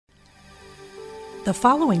The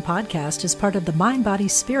following podcast is part of the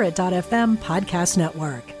MindBodySpirit.fm podcast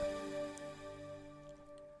network.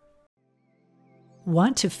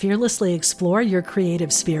 Want to fearlessly explore your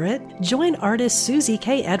creative spirit? Join artist Susie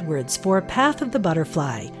K. Edwards for Path of the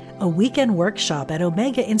Butterfly, a weekend workshop at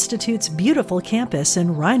Omega Institute's beautiful campus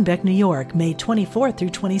in Rhinebeck, New York, May 24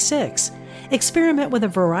 through 26. Experiment with a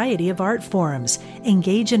variety of art forms,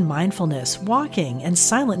 engage in mindfulness, walking, and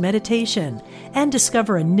silent meditation, and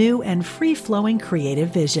discover a new and free-flowing creative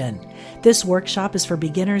vision. This workshop is for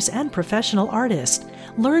beginners and professional artists.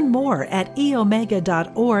 Learn more at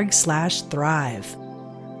eomega.org/thrive.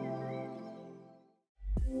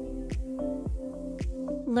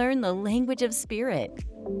 Learn the language of spirit.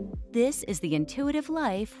 This is The Intuitive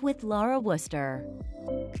Life with Laura Wooster.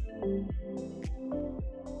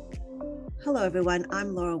 Hello, everyone.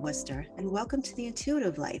 I'm Laura Wooster, and welcome to The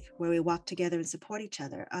Intuitive Life, where we walk together and support each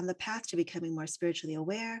other on the path to becoming more spiritually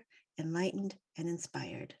aware, enlightened, and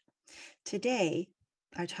inspired. Today,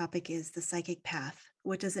 our topic is the psychic path.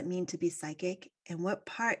 What does it mean to be psychic, and what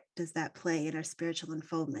part does that play in our spiritual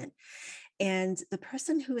unfoldment? And the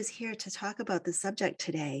person who is here to talk about the subject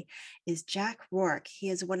today is Jack Rourke. He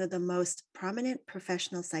is one of the most prominent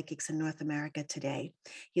professional psychics in North America today.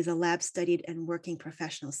 He is a lab-studied and working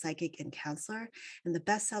professional psychic and counselor, and the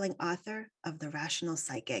best-selling author of The Rational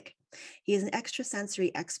Psychic. He is an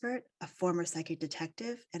extrasensory expert, a former psychic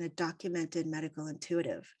detective, and a documented medical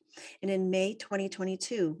intuitive. And in May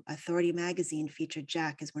 2022, Authority magazine featured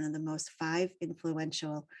Jack as one of the most 5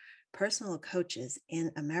 influential personal coaches in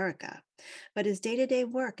America. But his day-to-day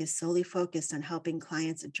work is solely focused on helping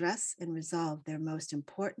clients address and resolve their most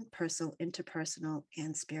important personal, interpersonal,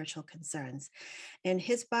 and spiritual concerns. And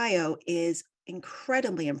his bio is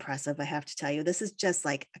incredibly impressive, I have to tell you. This is just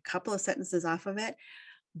like a couple of sentences off of it.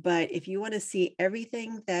 But if you want to see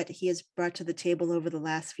everything that he has brought to the table over the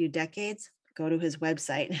last few decades, go to his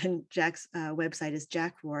website, and Jack's website is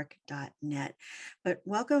jackrourke.net. But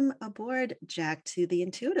welcome aboard, Jack, to The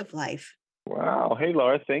Intuitive Life. Wow. Hey,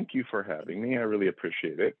 Laura, thank you for having me. I really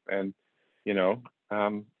appreciate it. And, thank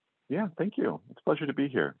you. It's a pleasure to be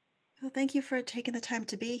here. Well, thank you for taking the time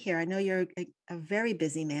to be here. I know you're a very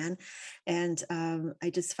busy man, and I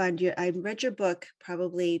just find I read your book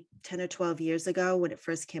probably 10 or 12 years ago when it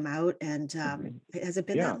first came out, and has it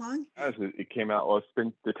been that long? It came out, well, it's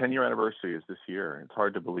been the 10-year anniversary is this year. It's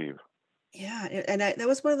hard to believe. Yeah, and that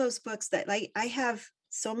was one of those books that I have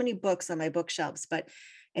so many books on my bookshelves, but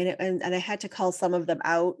and I had to call some of them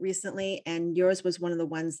out recently, and yours was one of the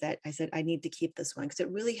ones that I said I need to keep this one because it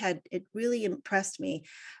really impressed me,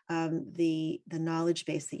 the knowledge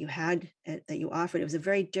base that you had, that you offered. It was a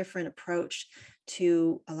very different approach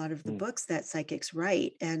to a lot of the books that psychics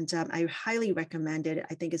write, and I highly recommend it.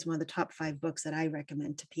 I think it's one of the top 5 books that I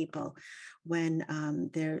recommend to people when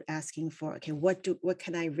they're asking for, okay, what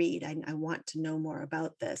can I read? I want to know more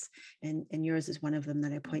about this, and yours is one of them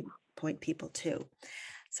that I point people to.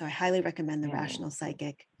 So I highly recommend The Rational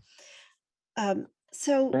Psychic. Thank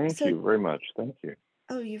you very much. Thank you.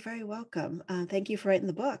 Oh, you're very welcome. Thank you for writing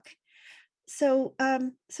the book. So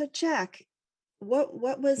Jack,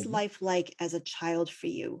 what was life like as a child for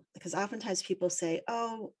you? Because oftentimes people say,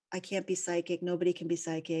 "Oh, I can't be psychic. Nobody can be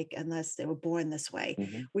psychic unless they were born this way."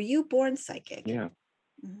 Were you born psychic? Yeah.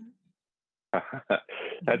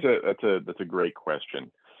 That's a great question.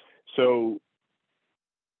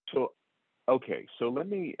 Okay, so let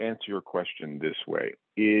me answer your question this way.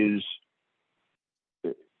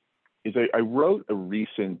 I wrote a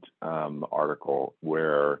recent article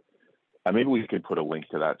where maybe we could put a link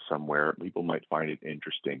to that somewhere. People might find it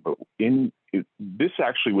interesting. But this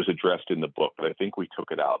actually was addressed in the book, but I think we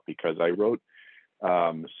took it out because I wrote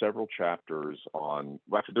several chapters on.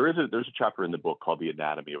 Well, actually, there's a chapter in the book called "The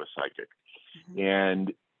Anatomy of a Psychic,"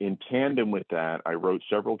 and in tandem with that, I wrote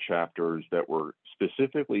several chapters that were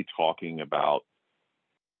specifically talking about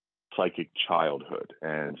psychic childhood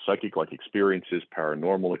and psychic-like experiences,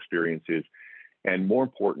 paranormal experiences, and more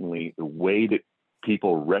importantly, the way that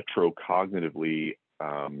people retrocognitively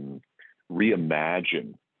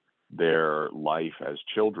reimagine their life as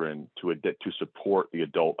children to support the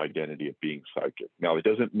adult identity of being psychic. Now, it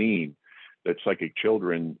doesn't mean that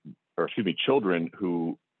children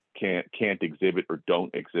who can't exhibit or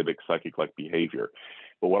don't exhibit psychic-like behavior.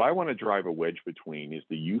 But what I want to drive a wedge between is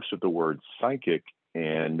the use of the word psychic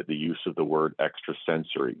and the use of the word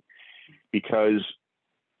extrasensory. Because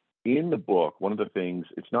in the book, one of the things,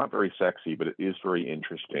 it's not very sexy, but it is very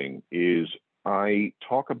interesting, is I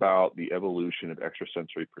talk about the evolution of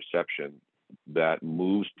extrasensory perception that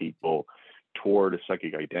moves people toward a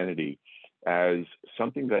psychic identity as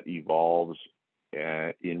something that evolves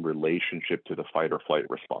in relationship to the fight or flight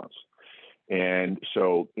response. And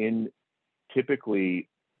so typically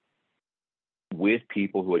with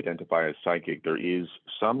people who identify as psychic, there is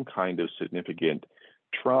some kind of significant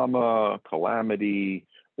trauma, calamity,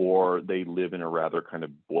 or they live in a rather kind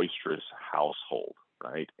of boisterous household,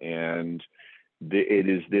 right? And it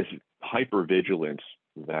is this hypervigilance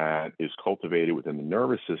that is cultivated within the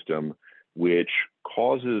nervous system, which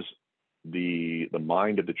causes the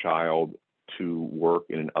mind of the child to work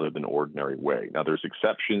in an other than ordinary way. Now, there's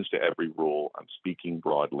exceptions to every rule. I'm speaking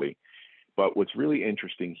broadly. But what's really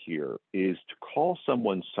interesting here is to call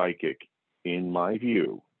someone psychic, in my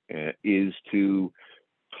view, is to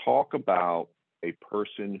talk about a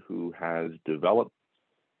person who has developed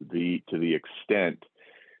to the extent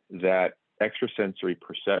that extrasensory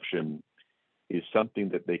perception is something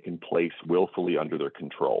that they can place willfully under their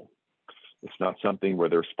control. It's not something where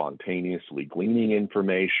they're spontaneously gleaning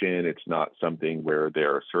information. It's not something where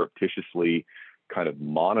they're surreptitiously kind of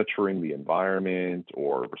monitoring the environment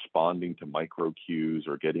or responding to micro cues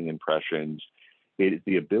or getting impressions. It is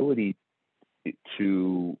the ability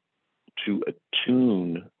to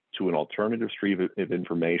attune to an alternative stream of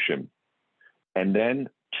information and then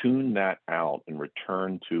tune that out and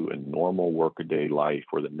return to a normal workaday life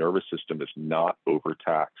where the nervous system is not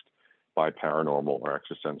overtaxed by paranormal or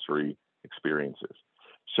extrasensory experiences.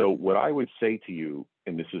 So what I would say to you,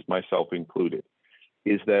 and this is myself included,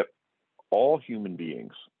 is that all human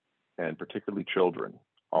beings, and particularly children,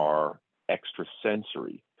 are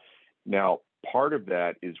extrasensory. Now, part of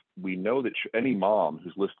that is we know that any mom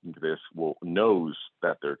who's listening to this knows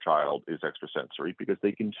that their child is extrasensory because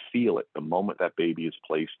they can feel it the moment that baby is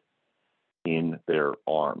placed in their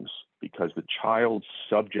arms, because the child's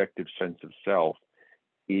subjective sense of self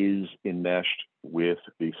is enmeshed with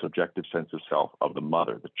the subjective sense of self of the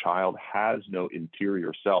mother. The child has no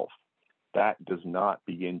interior self. That does not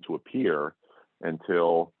begin to appear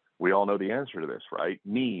until we all know the answer to this, right?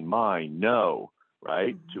 Me, mine, no,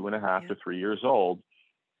 right? Mm-hmm. 2.5 to 3 years old,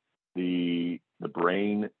 the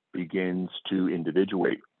brain begins to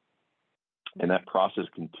individuate. And that process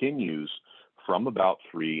continues from about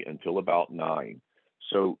 3 until about 9.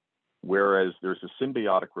 So whereas there's a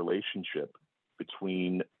symbiotic relationship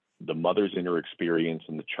between the mother's inner experience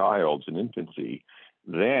and the child's in infancy,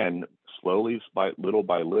 then slowly, by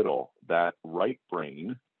little, that right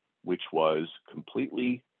brain, which was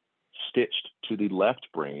completely stitched to the left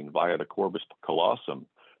brain via the corpus callosum,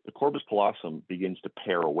 the corpus callosum begins to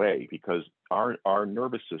pare away because our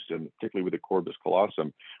nervous system, particularly with the corpus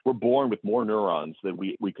callosum, we're born with more neurons than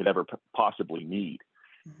we could ever possibly need.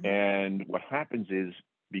 Mm-hmm. And what happens is,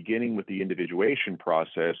 beginning with the individuation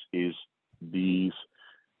process, is these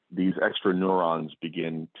extra neurons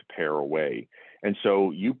begin to pare away. And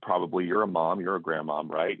so you're a mom, you're a grandmom,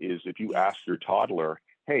 right? Is if you ask your toddler,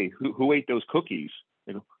 hey, who ate those cookies?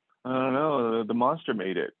 They go, I don't know, the monster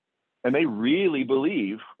made it. And they really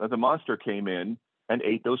believe that the monster came in and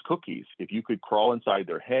ate those cookies. If you could crawl inside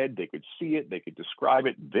their head, they could see it, they could describe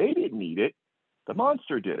it. They didn't eat it. The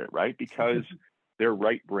monster did it, right? Because their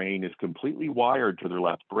right brain is completely wired to their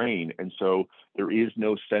left brain. And so there is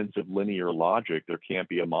no sense of linear logic. There can't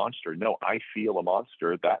be a monster. No, I feel a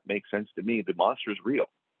monster. That makes sense to me. The monster is real,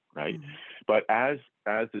 right? Mm-hmm. But as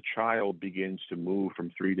the child begins to move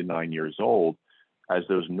from 3 to 9 years old, as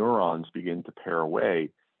those neurons begin to pare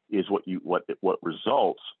away, is what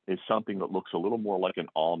results is something that looks a little more like an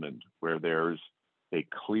almond, where there's a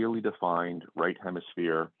clearly defined right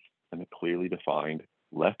hemisphere and a clearly defined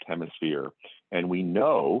left hemisphere. And we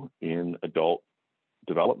know in adult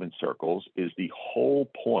development circles is the whole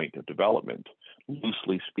point of development,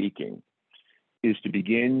 loosely speaking, is to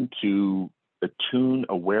begin to attune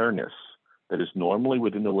awareness that is normally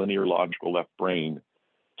within the linear logical left brain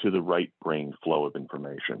to the right brain flow of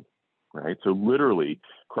information, right? So literally,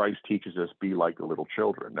 Christ teaches us, be like the little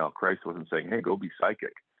children. Now, Christ wasn't saying, hey, go be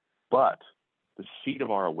psychic, but the seat of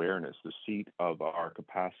our awareness, the seat of our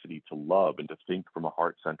capacity to love and to think from a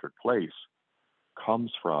heart-centered place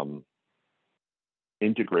comes from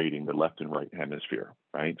integrating the left and right hemisphere,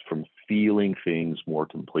 right? From feeling things more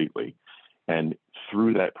completely. And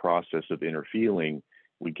through that process of inner feeling,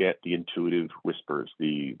 we get the intuitive whispers,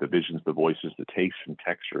 the visions, the voices, the tastes and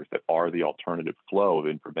textures that are the alternative flow of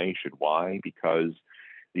information. Why? Because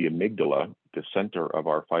the amygdala, the center of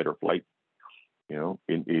our fight or flight, in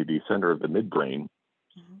the center of the midbrain,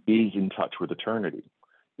 is in touch with eternity.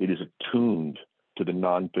 It is attuned to the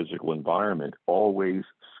non-physical environment, always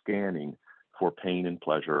scanning for pain and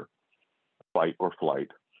pleasure, fight or flight,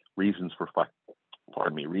 reasons for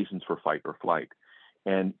fight or flight.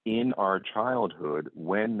 And in our childhood,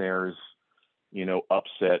 when there's,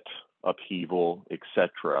 upset, upheaval,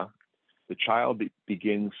 etc., the child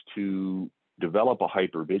begins to develop a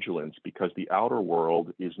hypervigilance because the outer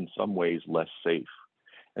world is in some ways less safe.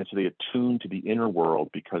 And so they attune to the inner world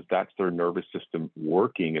because that's their nervous system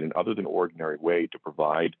working in an other than ordinary way to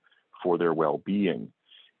provide for their well-being.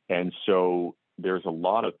 And so there's a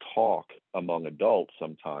lot of talk among adults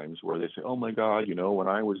sometimes where they say, oh my God, when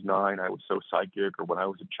I was 9, I was so psychic, or when I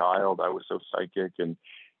was a child, I was so psychic, and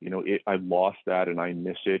I lost that and I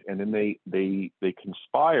miss it. And then they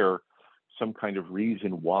conspire some kind of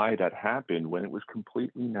reason why that happened when it was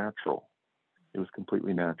completely natural. It was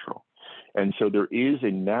completely natural. And so there is a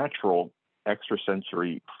natural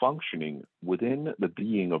extrasensory functioning within the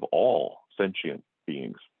being of all sentient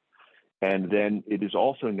beings. And then it is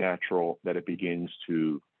also natural that it begins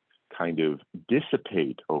to kind of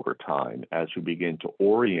dissipate over time as we begin to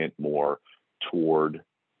orient more toward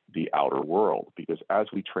the outer world. Because as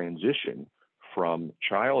we transition from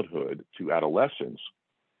childhood to adolescence,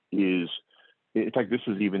 in fact, this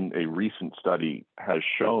is even a recent study has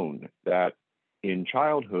shown that in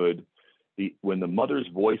childhood, when the mother's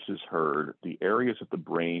voice is heard, the areas of the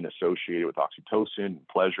brain associated with oxytocin,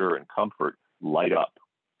 pleasure, and comfort light up.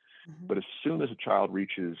 Mm-hmm. But as soon as a child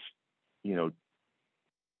reaches,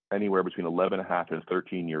 anywhere between 11 and a half and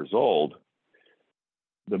 13 years old,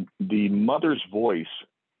 the mother's voice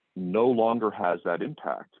no longer has that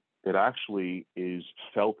impact. It actually is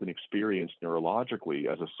felt and experienced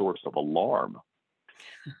neurologically as a source of alarm.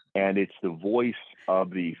 And it's the voice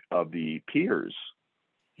of the peers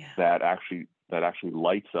that actually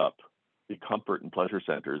lights up the comfort and pleasure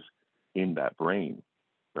centers in that brain,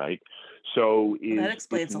 right? So that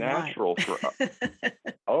explains it's natural for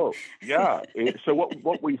oh yeah. So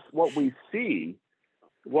what we see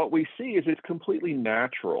is it's completely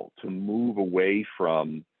natural to move away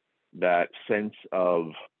from that sense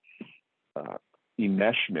of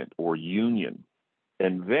enmeshment or union,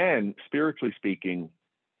 and then spiritually speaking,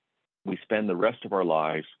 we spend the rest of our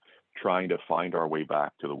lives trying to find our way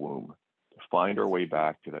back to the womb, to find our way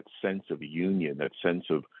back to that sense of union, that sense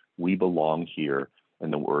of we belong here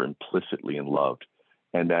and that we're implicitly in love,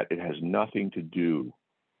 and that it has nothing to do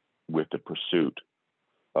with the pursuit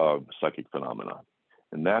of psychic phenomena.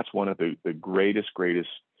 And that's one of the greatest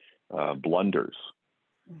blunders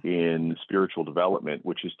in spiritual development,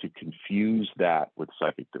 which is to confuse that with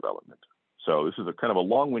psychic development. So this is a kind of a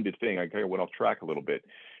long-winded thing. I kind of went off track a little bit,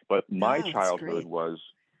 but my childhood was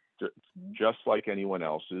just like anyone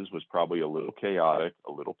else's, was probably a little chaotic,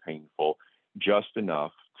 a little painful, just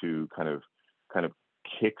enough to kind of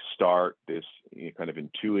kickstart this kind of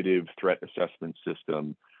intuitive threat assessment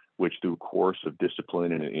system, which through a course of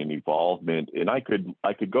discipline and evolvement, and I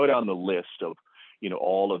could go down the list of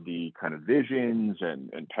all of the kind of visions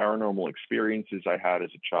and paranormal experiences I had as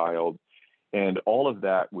a child. And all of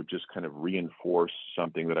that would just kind of reinforce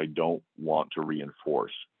something that I don't want to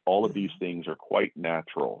reinforce. All of these things are quite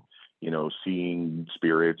natural, seeing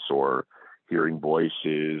spirits or hearing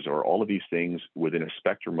voices or all of these things within a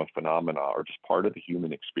spectrum of phenomena are just part of the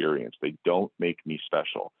human experience. They don't make me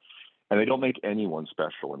special. And they don't make anyone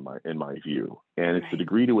special in my view. And it's the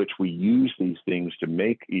degree to which we use these things to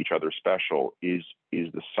make each other special is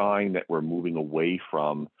the sign that we're moving away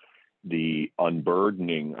from the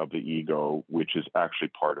unburdening of the ego, which is actually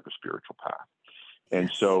part of a spiritual path.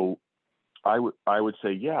 And so I would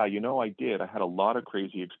say, I did. I had a lot of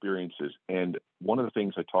crazy experiences. And one of the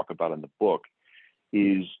things I talk about in the book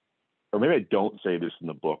is, or maybe I don't say this in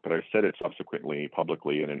the book, but I've said it subsequently,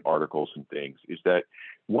 publicly, and in articles and things, is that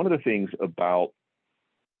one of the things about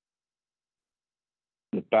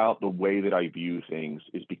the way that I view things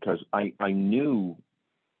is because I knew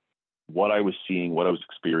what I was seeing, what I was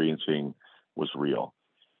experiencing was real.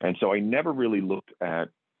 And so I never really looked at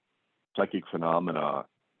psychic phenomena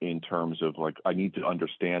in terms of like, I need to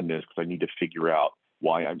understand this because I need to figure out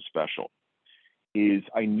why I'm special.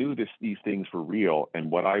 I knew these things were real.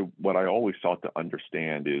 And what I always sought to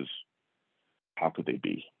understand is, how could they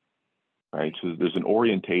be? Right. So there's an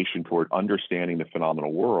orientation toward understanding the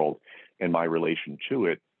phenomenal world and my relation to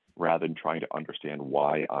it, rather than trying to understand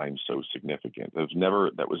why I'm so significant.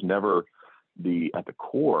 That was never at the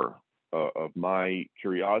core of my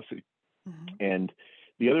curiosity. Mm-hmm. And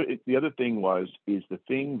the other thing is the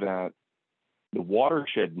thing that the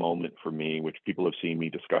watershed moment for me, which people have seen me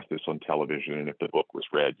discuss this on television, and if the book was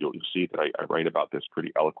read, you'll see that I write about this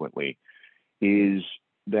pretty eloquently, is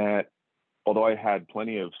that although I had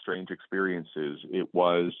plenty of strange experiences, it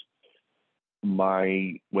was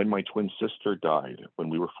when my twin sister died when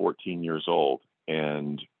we were 14 years old.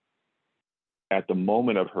 And at the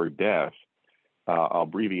moment of her death, I'll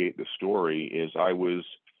abbreviate the story, is I was,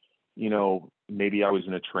 maybe I was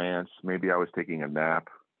in a trance, maybe I was taking a nap,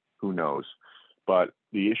 who knows? But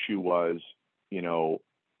the issue was you know,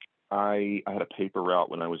 I had a paper route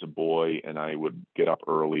when I was a boy, and I would get up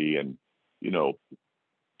early and, you know,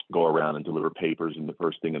 go around and deliver papers in the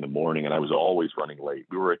first thing in the morning. And I was always running late.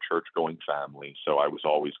 We were a church going family. So I was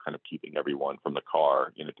always kind of keeping everyone from the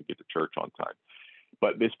car, you know, to get to church on time.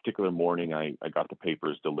 But this particular morning, I got the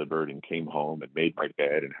papers delivered and came home and made my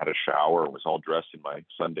bed and had a shower and was all dressed in my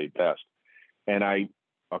Sunday best. And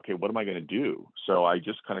okay, what am I going to do? So I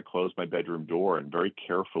just kind of closed my bedroom door and very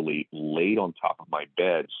carefully laid on top of my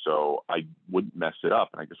bed so I wouldn't mess it up.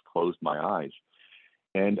 And I just closed my eyes.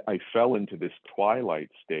 And I fell into this twilight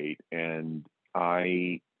state, and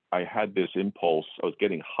I had this impulse. I was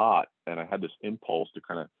getting hot, and I had this impulse to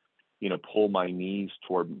kind of, you know, pull my knees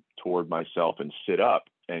toward myself and sit up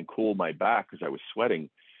and cool my back because I was sweating.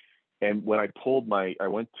 And when I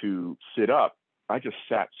went to sit up, I just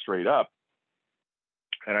sat straight up.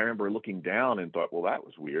 And I remember looking down and thought, well, that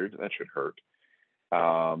was weird. That should hurt.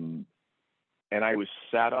 And I was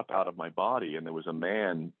sat up out of my body, and there was a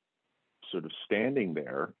man sort of standing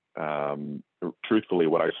there. Truthfully,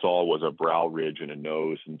 what I saw was a brow ridge and a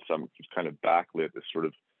nose and some kind of backlit, this sort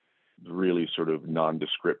of really sort of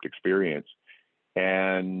nondescript experience.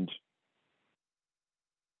 And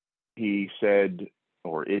he said,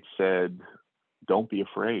 or it said, "Don't be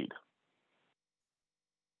afraid."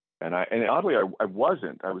 And oddly, I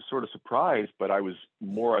wasn't. I was sort of surprised, but I was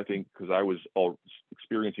more, I think, because I was all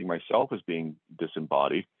experiencing myself as being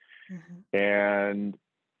disembodied. Mm-hmm. And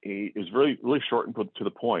it was really, really short and put to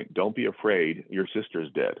the point. Don't be afraid. Your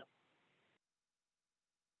sister's dead.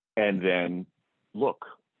 And then look.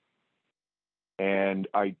 And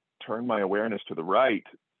I turned my awareness to the right,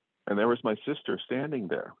 and there was my sister standing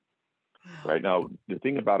there. Wow. Right now, the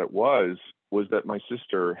thing about it was that my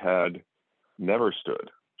sister had never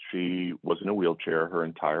stood. She was in a wheelchair her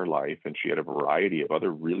entire life, and she had a variety of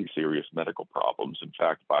other really serious medical problems. In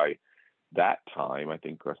fact, by that time, I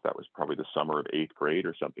think that was probably the summer of 8th grade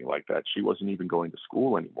or something like that, she wasn't even going to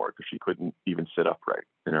school anymore because she couldn't even sit upright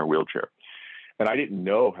in her wheelchair. And I didn't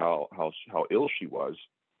know how ill she was.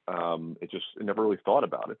 I never really thought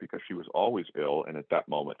about it because she was always ill, and at that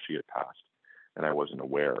moment she had passed, and I wasn't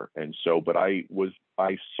aware. And so, but I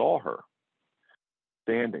saw her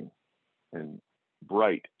standing and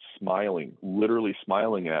bright, smiling, literally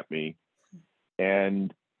smiling at me.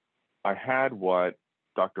 And I had what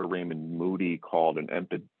Dr. Raymond Moody called an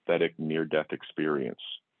empathetic near-death experience.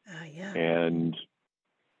 Yeah. And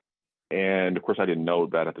of course I didn't know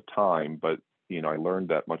that at the time, but you know, I learned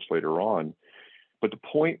that much later on. But the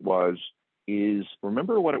point is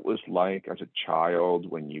remember what it was like as a child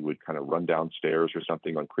when you would kind of run downstairs or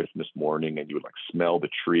something on Christmas morning and you would like smell the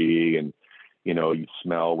tree, and you know, you'd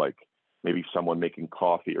smell like maybe someone making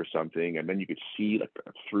coffee or something, and then you could see like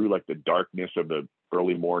through like the darkness of the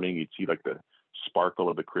early morning, you'd see like the sparkle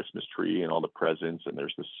of the Christmas tree and all the presents, and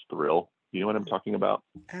there's this thrill. You know what I'm talking about?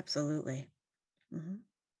 Absolutely. Mm-hmm.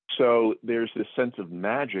 So there's this sense of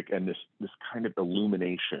magic and this kind of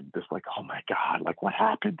illumination, this like, oh my God, like what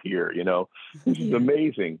happened here? You know, this is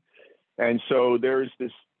amazing. And so there's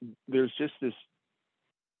just this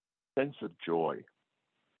sense of joy.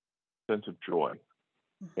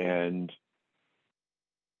 And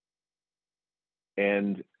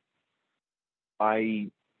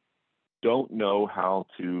I don't know how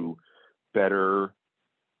to better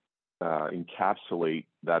encapsulate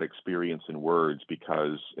that experience in words,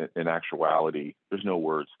 because in actuality, there's no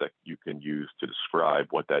words that you can use to describe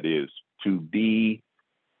what that is. To be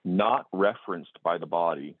not referenced by the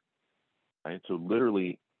body, right? So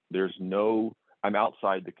literally, I'm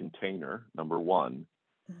outside the container, number one.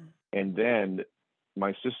 Mm-hmm. And then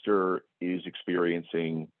my sister is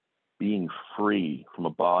experiencing being free from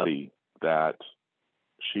a body that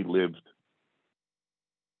she lived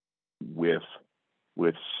with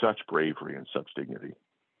such bravery and such dignity.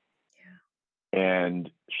 Yeah. And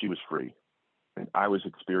she was free. And I was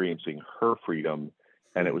experiencing her freedom.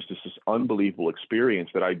 And it was just this unbelievable experience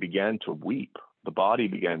that I began to weep. The body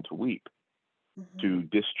began to weep, mm-hmm. to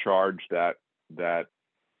discharge that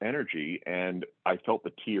energy. And I felt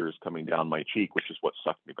the tears coming down my cheek, which is what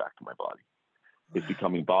sucked me back to my body. Wow. It's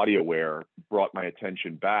becoming body aware, brought my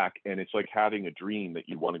attention back. And it's like having a dream that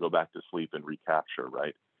you want to go back to sleep and recapture,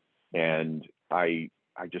 right? And I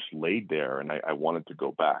just laid there, and I wanted to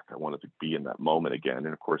go back. I wanted to be in that moment again.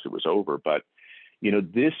 And of course it was over. But, you know,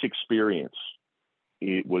 this experience,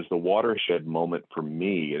 it was the watershed moment for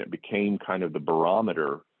me. And it became kind of the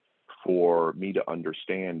barometer for me to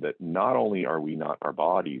understand that not only are we not our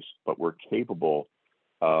bodies, but we're capable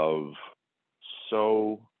of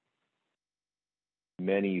so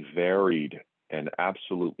many varied and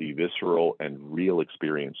absolutely visceral and real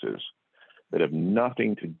experiences that have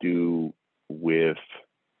nothing to do with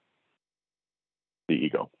the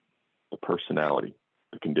ego, the personality,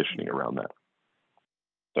 the conditioning around that.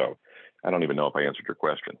 So I don't even know if I answered your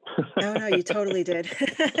question. No, you totally did.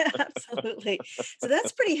 Absolutely. So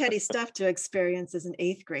that's pretty heady stuff to experience as an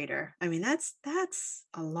eighth grader. I mean, that's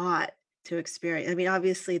a lot to experience. I mean,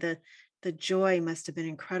 obviously the joy must have been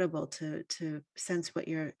incredible to sense what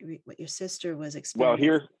your sister was experiencing.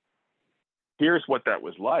 Well, here's what that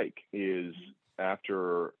was like is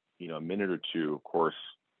after, a minute or two, of course,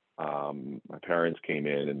 my parents came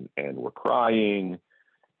in and were crying,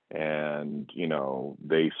 and,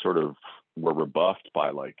 they sort of were rebuffed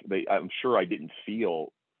by I'm sure I didn't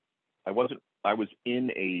feel, I was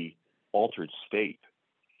in a altered state.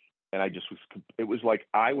 And I just it was like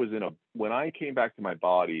I was when I came back to my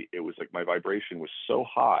body, it was like my vibration was so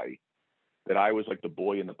high that I was like the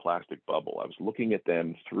boy in the plastic bubble. I was looking at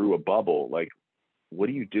them through a bubble, like, what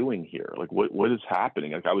are you doing here? Like, what is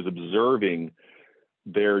happening? Like I was observing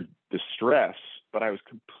their distress, but I was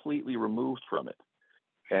completely removed from it.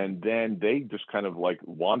 And then they just kind of like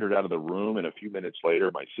wandered out of the room. And a few minutes later,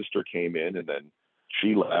 my sister came in and then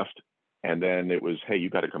she left. And then it was, hey, you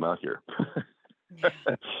got to come out here. Yeah.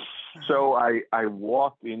 So I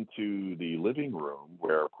walked into the living room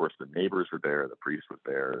where, of course, the neighbors were there, the priest was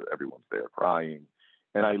there, everyone's there crying.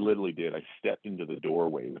 And I literally did. I stepped into the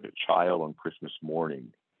doorway with a child on Christmas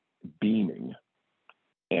morning, beaming.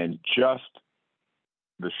 And just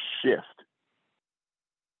the shift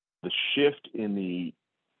in the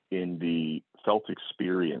felt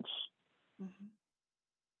experience, Mm-hmm.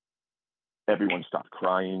 everyone stopped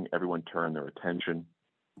crying. Everyone turned their attention.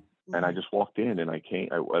 And I just walked in and I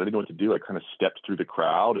didn't know what to do. I kind of stepped through the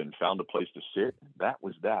crowd and found a place to sit. That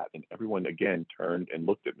was that. And everyone again turned and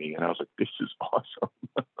looked at me and I was like, this is awesome.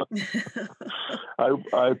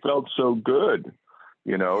 I felt so good.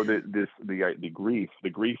 The grief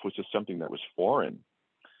was just something that was foreign.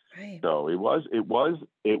 Right. So it was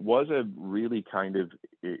a really kind of,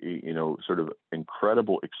 sort of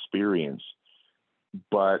incredible experience,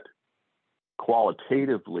 but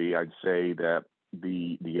qualitatively, I'd say that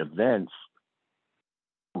the events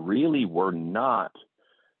really were not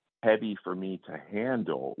heavy for me to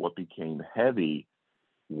handle. What became heavy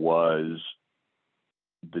was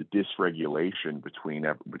the dysregulation between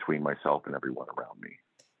myself and everyone around me.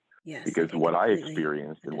 Yes. Because what I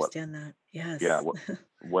experienced and that. Yes. Yeah,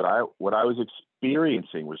 what I was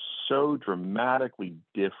experiencing was so dramatically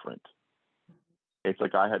different. It's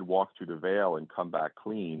like I had walked through the veil and come back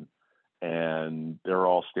clean. And they're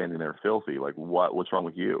all standing there filthy. Like, what's wrong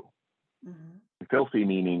with you? Mm-hmm. Filthy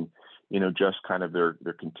meaning, just kind of they're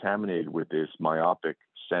contaminated with this myopic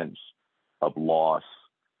sense of loss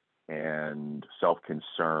and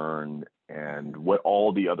self-concern and what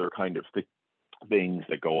all the other kind of things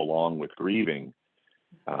that go along with grieving,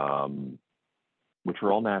 which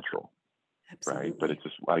are all natural. Absolutely. Right? But it's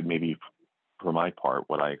just maybe for my part,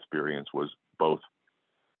 what I experienced was both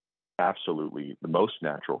absolutely the most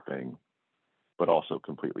natural thing, but also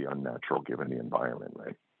completely unnatural given the environment,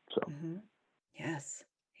 right? So, Yes.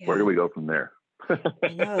 Yeah. Where do we go from there?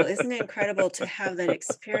 I know, isn't it incredible to have that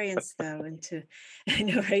experience, though, and to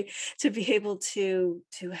be able to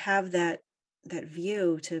have that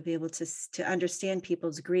view, to be able to understand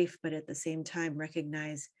people's grief, but at the same time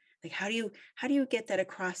recognize, like, how do you get that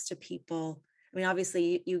across to people? I mean,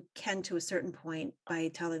 obviously, you can to a certain point by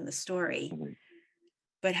telling the story, mm-hmm.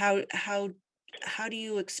 But how do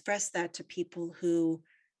you express that to people who,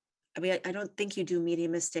 I mean, I don't think you do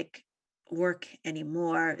mediumistic work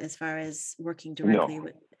anymore as far as working directly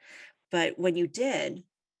with, but when you did,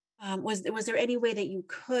 was there any way that you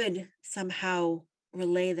could somehow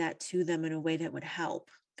relay that to them in a way that would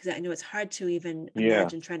help? Because I know it's hard to even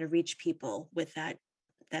imagine trying to reach people with that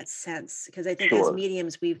sense. Because I think as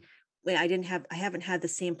mediums, I haven't had the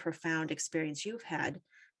same profound experience you've had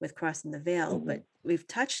with crossing the veil, mm-hmm. but we've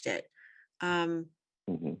touched it. Mm-hmm.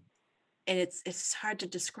 And it's hard to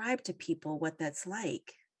describe to people what that's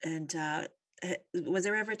like. And was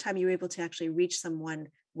there ever a time you were able to actually reach someone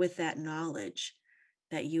with that knowledge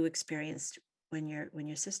that you experienced when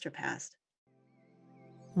your sister passed?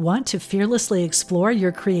 Want to fearlessly explore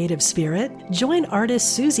your creative spirit? Join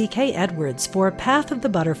artist Susie K. Edwards for Path of the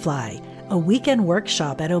Butterfly, a weekend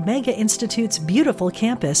workshop at Omega Institute's beautiful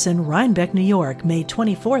campus in Rhinebeck, New York, May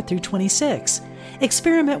 24 through 26.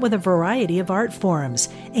 Experiment with a variety of art forms,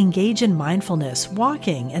 engage in mindfulness,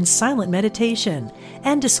 walking, and silent meditation,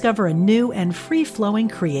 and discover a new and free-flowing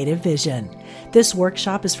creative vision. This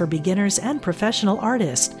workshop is for beginners and professional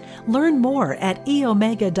artists. Learn more at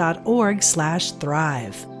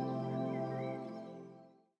eomega.org/thrive.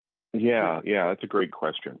 Yeah, that's a great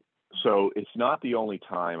question. So it's not the only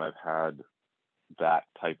time I've had that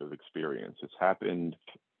type of experience. It's happened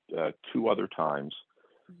 2 other times,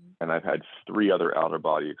 and I've had 3 other outer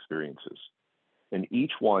body experiences. And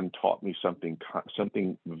each one taught me something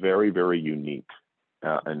very, very unique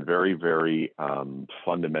and very, very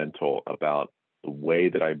fundamental about the way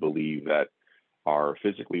that I believe that our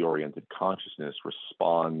physically oriented consciousness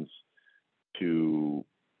responds to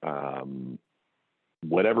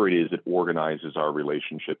whatever it is that organizes our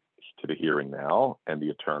relationship to the here and now and the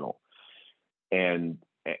eternal. And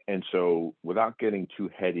so, without getting too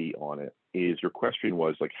heady on it, is your question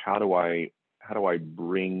was like, how does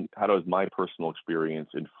my personal experience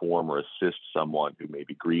inform or assist someone who may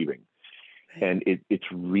be grieving? And it's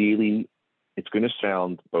going to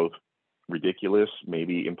sound both ridiculous,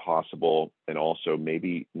 maybe impossible, and also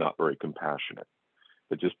maybe not very compassionate,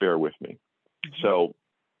 but just bear with me. So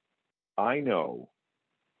I know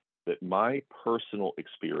that my personal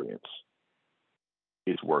experience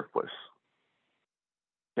is worthless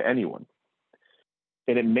to anyone.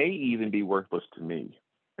 And it may even be worthless to me.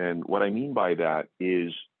 And what I mean by that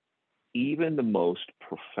is even the most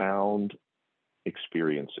profound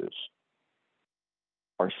experiences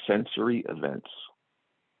are sensory events.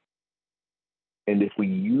 And if we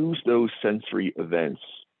use those sensory events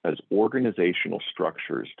as organizational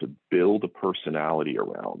structures to build a personality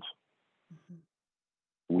around,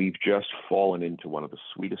 we've just fallen into one of the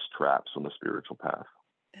sweetest traps on the spiritual path.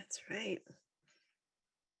 That's right.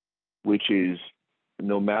 Which is,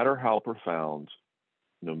 no matter how profound,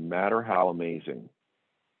 no matter how amazing,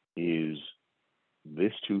 is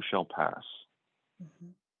this too shall pass.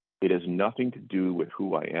 It has nothing to do with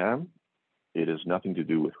who I am. It has nothing to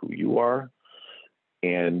do with who you are.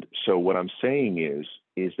 And so what I'm saying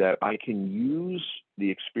is that I can use the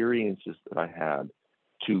experiences that I had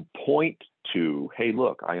to point to, hey,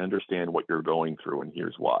 look, I understand what you're going through, and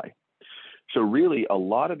here's why. So really, a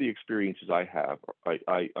lot of the experiences I have,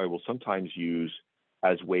 I will sometimes use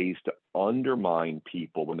as ways to undermine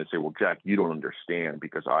people when they say, well, Jack, you don't understand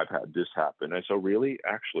because I've had this happen. And so really,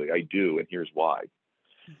 actually, I do, and here's why.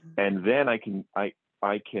 And then I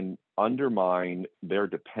can undermine their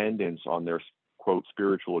dependence on their, quote,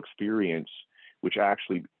 spiritual experience, which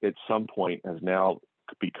actually at some point has now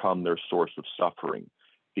become their source of suffering,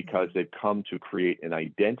 because they've come to create an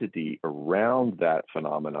identity around that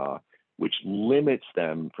phenomena, which limits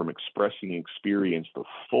them from expressing experience the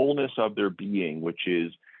fullness of their being, which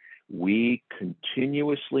is, we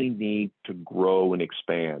continuously need to grow and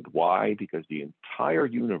expand. Why? Because the entire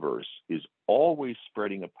universe is always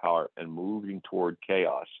spreading apart and moving toward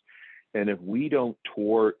chaos. And if we don't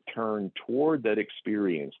turn toward that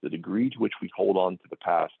experience, the degree to which we hold on to the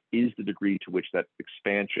past is the degree to which that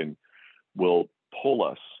expansion will pull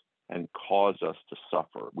us and cause us to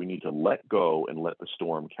suffer. We need to let go and let the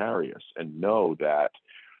storm carry us, and know that,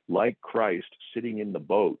 like Christ sitting in the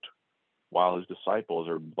boat while his disciples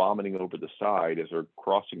are vomiting over the side as they're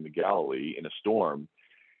crossing the Galilee in a storm,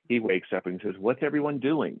 he wakes up and says, what's everyone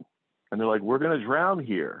doing? And they're like, we're going to drown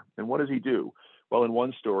here. And what does he do? Well, in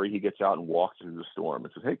one story, he gets out and walks through the storm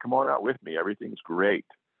and says, hey, come on out with me. Everything's great,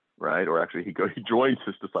 right? Or actually, he joins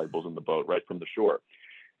his disciples in the boat right from the shore,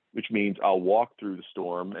 which means I'll walk through the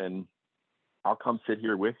storm and I'll come sit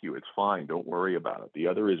here with you. It's fine. Don't worry about it. The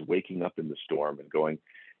other is waking up in the storm and going,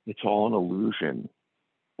 it's all an illusion.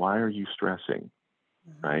 Why are you stressing,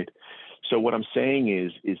 right? So what I'm saying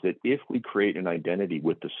is that if we create an identity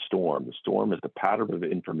with the storm is the pattern of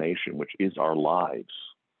information, which is our lives,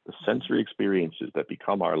 the sensory experiences that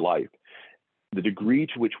become our life, the degree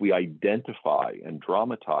to which we identify and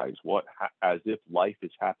dramatize as if life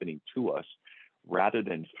is happening to us rather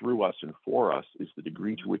than through us and for us, is the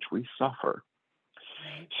degree to which we suffer.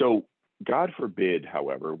 So God forbid,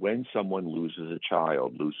 however, when someone loses a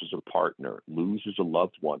child, loses a partner, loses a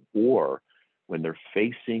loved one, or when they're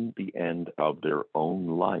facing the end of their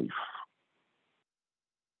own life,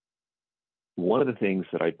 one of the things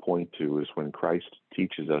that I point to is when Christ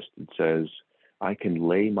teaches us and says, I can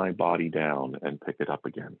lay my body down and pick it up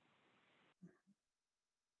again.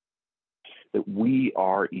 That we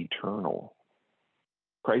are eternal.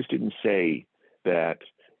 Christ didn't say that,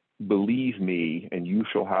 believe me and you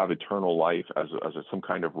shall have eternal life as some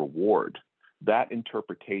kind of reward. That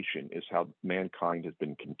interpretation is how mankind has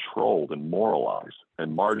been controlled and moralized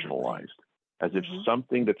and marginalized, as if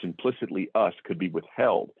something that's implicitly us could be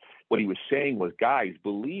withheld. What he was saying was, guys,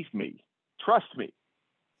 believe me, trust me,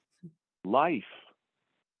 life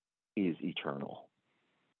is eternal.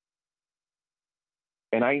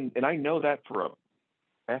 And I know that for a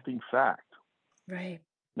effing fact. Right.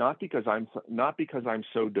 Not because I'm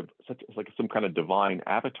such like some kind of divine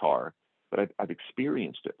avatar, but I've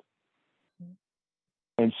experienced it.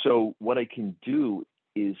 And so what I can do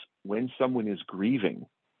is when someone is grieving,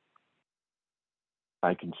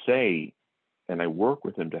 I can say, and I work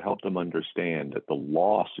with them to help them understand that the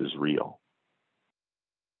loss is real.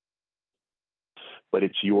 But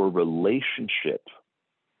it's your relationship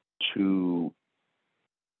to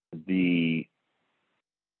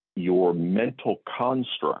your mental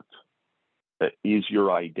construct that is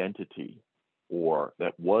your identity, or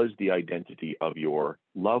that was the identity of your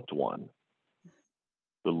loved one.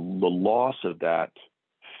 The loss of that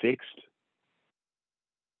fixed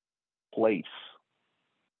place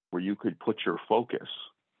where you could put your focus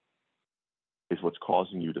is what's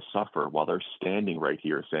causing you to suffer, while they're standing right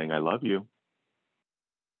here saying, I love you.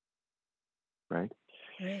 Right?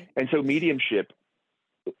 Right. And so mediumship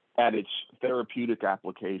at its therapeutic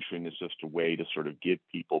application is just a way to sort of give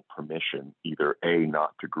people permission, either A,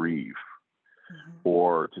 not to grieve,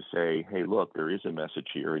 or to say, hey, look, there is a message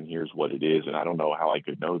here and here's what it is. And I don't know how I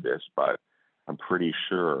could know this, but I'm pretty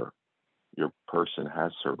sure your person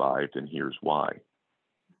has survived and here's why.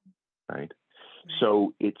 Right?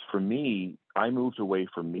 So it's, for me, I moved away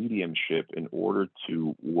from mediumship in order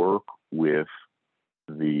to work with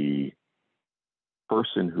the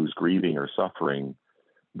person who's grieving or suffering,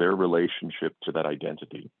 their relationship to that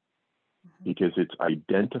identity, because it's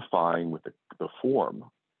identifying with the form,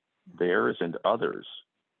 theirs and others,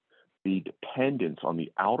 the dependence on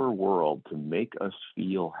the outer world to make us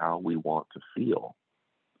feel how we want to feel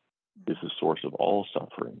is the source of all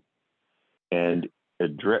suffering. And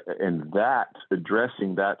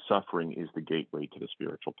addressing that suffering is the gateway to the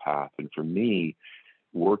spiritual path. And for me,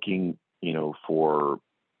 working, for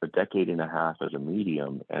a decade and a half as a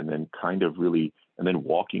medium, and then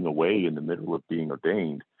walking away in the middle of being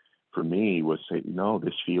ordained, for me was say, no,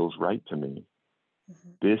 this feels right to me.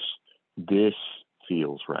 This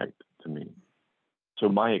feels right to me. So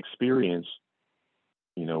my experience,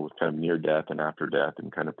 with kind of near death and after death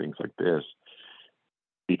and kind of things like this,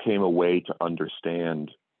 became a way to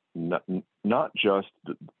understand not just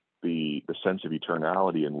the sense of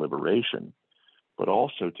eternality and liberation, but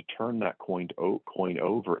also to turn that coin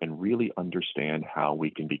over and really understand how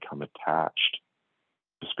we can become attached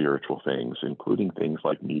to spiritual things, including things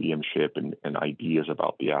like mediumship and ideas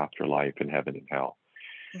about the afterlife and heaven and hell.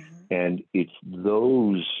 And it's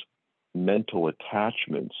those mental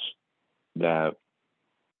attachments that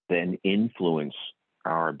then influence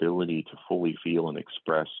our ability to fully feel and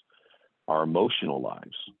express our emotional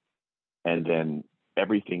lives. And then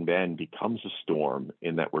everything then becomes a storm,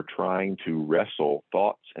 in that we're trying to wrestle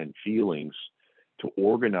thoughts and feelings to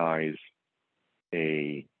organize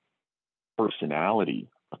a personality,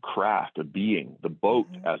 a craft, a being, the boat,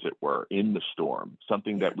 as it were, in the storm,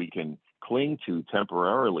 something that we can cling to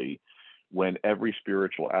temporarily, when every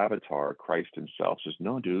spiritual avatar, Christ himself, says,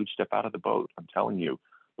 no, dude, step out of the boat. I'm telling you,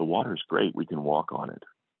 the water's great. We can walk on it.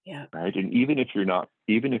 Yeah. Right. And even if you're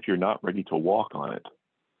not ready to walk on it,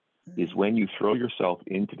 is when you throw yourself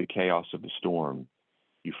into the chaos of the storm,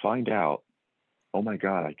 you find out, oh my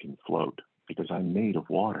God, I can float because I'm made of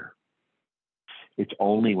water. It's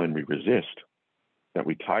only when we resist that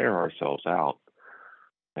we tire ourselves out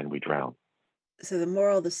and we drown. So the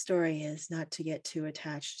moral of the story is not to get too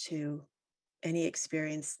attached to any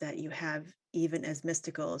experience that you have, even as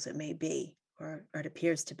mystical as it may be, or it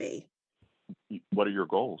appears to be. What are your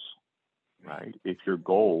goals? Right? If your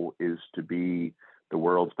goal is to be the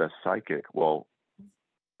world's best psychic, well,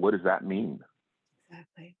 what does that mean?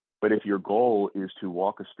 Exactly. But if your goal is to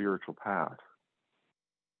walk a spiritual path,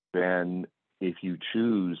 then if you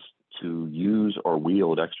choose to use or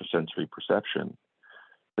wield extrasensory perception,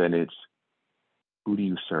 then it's, who do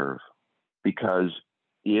you serve? Because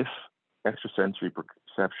if extrasensory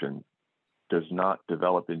perception does not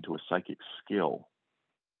develop into a psychic skill,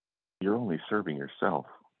 you're only serving yourself.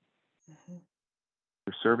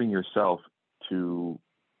 You're serving yourself to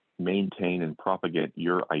maintain and propagate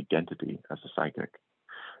your identity as a psychic.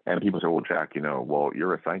 And people say, well, Jack, well,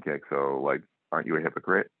 you're a psychic, so aren't you a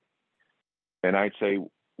hypocrite? And I'd say,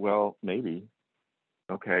 well, maybe,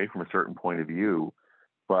 okay, from a certain point of view,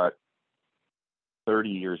 but 30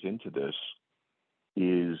 years into this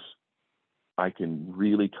I can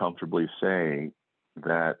really comfortably say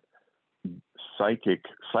that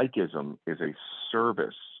psychism is a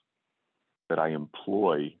service that I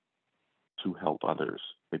employ to help others.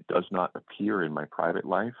 It does not appear in my private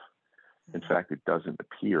life. In fact, it doesn't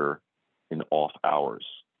appear in off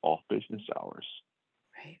business hours.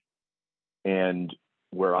 Right. And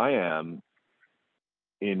where I am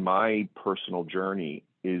in my personal journey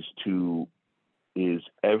is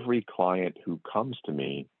every client who comes to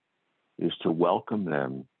me is to welcome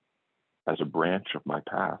them as a branch of my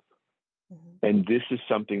path. And this is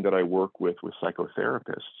something that I work with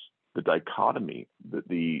psychotherapists. The dichotomy,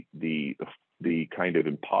 the kind of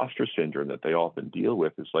imposter syndrome that they often deal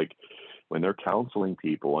with is like when they're counseling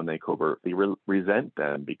people and they covertly resent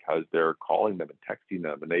them because they're calling them and texting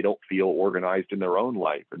them and they don't feel organized in their own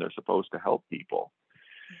life and they're supposed to help people.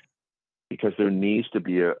 Because there needs to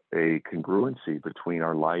be a congruency between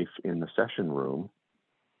our life in the session room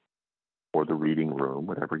or the reading room,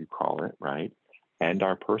 whatever you call it, right? And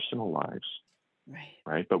our personal lives,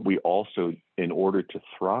 right? But we also, in order to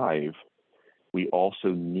thrive, we also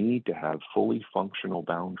need to have fully functional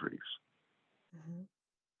boundaries.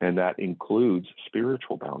 And that includes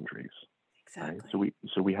spiritual boundaries. Right?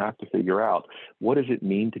 So we have to figure out, what does it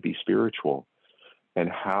mean to be spiritual? And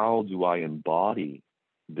how do I embody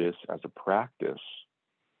this as a practice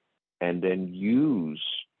and then use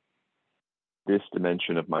this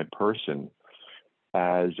dimension of my person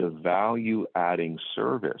as a value-adding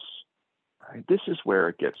service? Right? This is where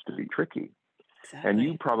it gets to be tricky. And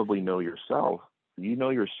you probably know yourself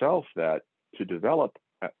that to develop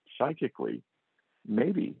psychically,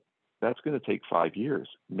 maybe that's going to take 5 years.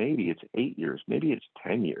 Maybe it's 8 years. Maybe it's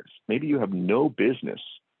 10 years. Maybe you have no business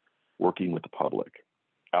working with the public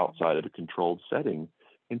outside of a controlled setting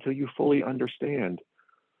until you fully understand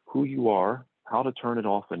who you are, how to turn it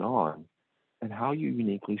off and on, and how you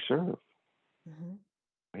uniquely serve.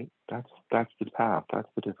 Right? That's the path. That's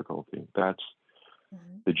the difficulty. That's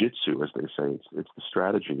the jitsu, as they say. It's the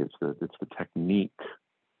strategy. It's the technique.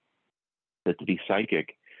 That to be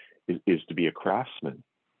psychic is to be a craftsman.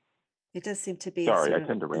 It does seem to be. Sorry, I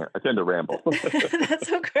tend to ramble. That's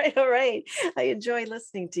so great. All right, I enjoy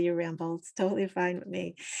listening to you ramble. It's totally fine with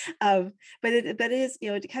me. But it is,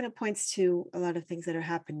 it kind of points to a lot of things that are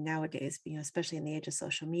happening nowadays. Especially in the age of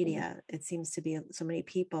social media, it seems to be so many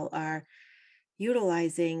people are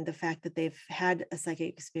utilizing the fact that they've had a psychic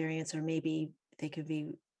experience, or maybe they could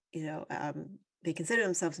be, they consider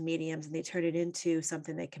themselves mediums, and they turn it into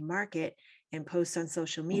something they can market and post on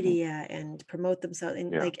social media and promote themselves.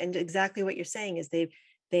 And and exactly what you're saying is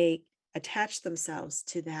they attach themselves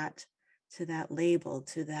to that label,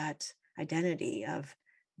 to that identity of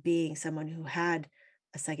being someone who had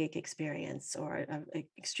a psychic experience or an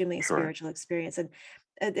extremely spiritual experience. And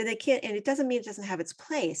they can't, and it doesn't mean it doesn't have its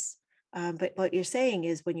place. But what you're saying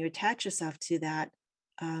is when you attach yourself to that,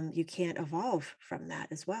 you can't evolve from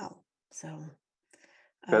that as well. So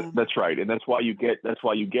that's right, and that's why you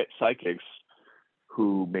get psychics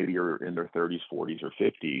who maybe are in their 30s, 40s, or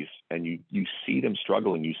 50s, and you see them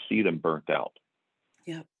struggling, you see them burnt out.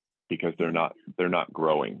 Yep. Because they're not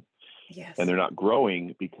growing. Yes. And they're not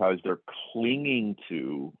growing because they're clinging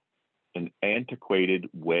to an antiquated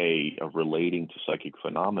way of relating to psychic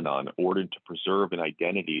phenomena in order to preserve an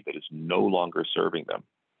identity that is no longer serving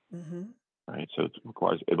them. Right? So it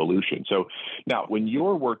requires evolution. So now, when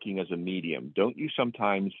you're working as a medium, don't you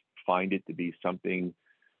sometimes find it to be something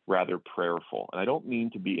rather prayerful? And I don't mean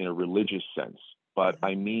to be in a religious sense, but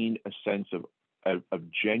I mean a sense of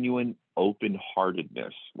genuine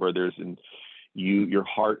open-heartedness, where your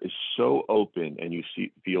heart is so open and you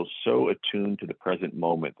feel so attuned to the present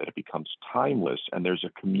moment that it becomes timeless, and there's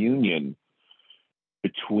a communion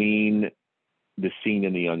between the seen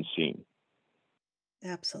and the unseen.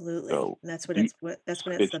 Absolutely. So that's when it's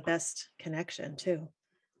the best connection too.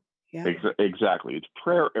 Yeah. Exactly. It's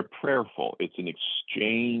prayerful. It's an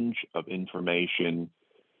exchange of information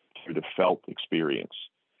through the felt experience.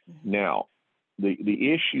 Now,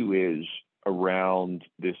 the issue is around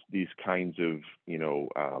these kinds of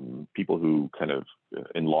people who kind of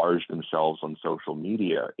enlarge themselves on social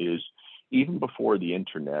media is even before the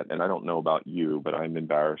internet. And I don't know about you, but I'm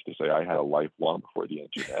embarrassed to say I had a life long before the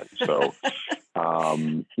internet. So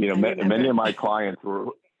many of my clients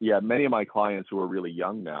who are really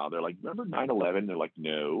young now, they're like, remember 9/11? They're like,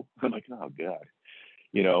 no. I'm like, oh God,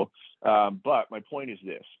 but my point is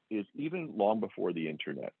this: is even long before the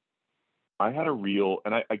internet, I had a real,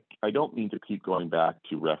 and I don't mean to keep going back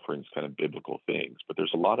to reference kind of biblical things, but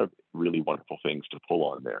there's a lot of really wonderful things to pull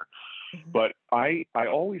on there. But I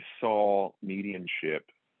always saw mediumship,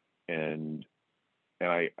 and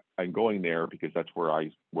I'm going there because that's where I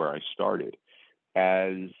started,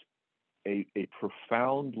 as a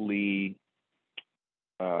profoundly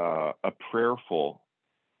a prayerful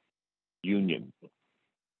union.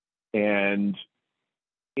 And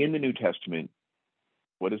in the New Testament,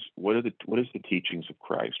 what is the teachings of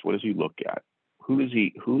Christ? What does he look at? Who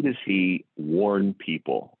does he warn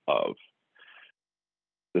people of?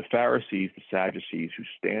 The Pharisees, the Sadducees, who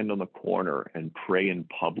stand on the corner and pray in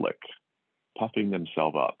public, puffing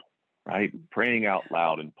themselves up, right? Praying out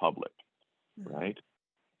loud in public, right?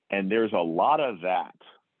 And there's a lot of that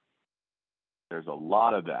there's a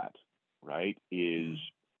lot of that, right? Is,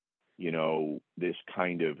 this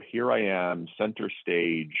kind of, here I am, center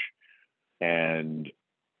stage, and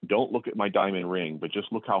don't look at my diamond ring, but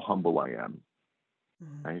just look how humble I am,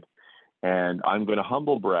 right? And I'm going to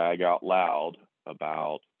humble brag out loud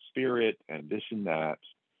about spirit and this and that.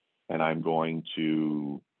 And I'm going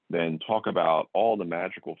to then talk about all the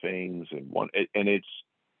magical things and it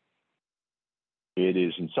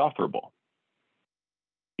is insufferable,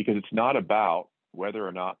 because it's not about whether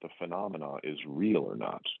or not the phenomena is real or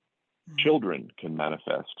not. Children can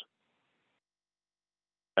manifest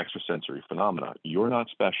extrasensory phenomena. You're not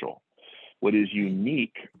special. What is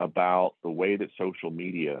unique about the way that social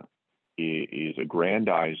media is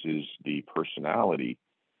aggrandizes the personality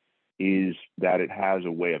is that it has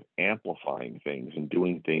a way of amplifying things and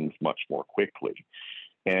doing things much more quickly.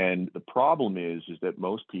 And the problem is that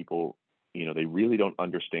most people, they really don't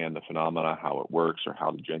understand the phenomena, how it works, or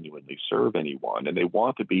how to genuinely serve anyone. And they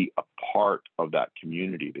want to be a part of that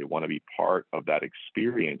community. They want to be part of that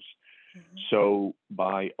experience. So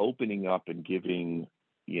by opening up and giving,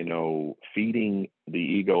 feeding the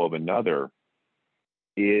ego of another,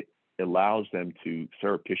 it allows them to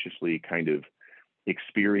surreptitiously kind of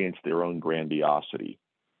experience their own grandiosity,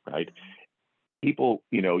 right? People,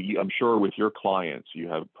 I'm sure with your clients, you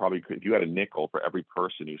have probably, if you had a nickel for every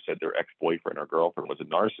person who said their ex-boyfriend or girlfriend was a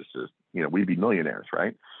narcissist, we'd be millionaires,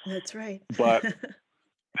 right? That's right. But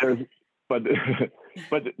but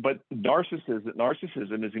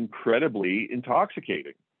narcissism is incredibly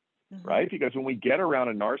intoxicating, right? Because when we get around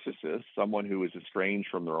a narcissist, someone who is estranged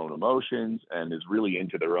from their own emotions and is really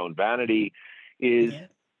into their own vanity,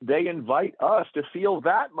 they invite us to feel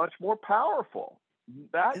that much more powerful,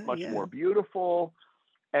 that much more beautiful.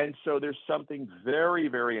 And so there's something very,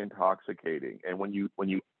 very intoxicating. And when you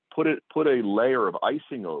put a layer of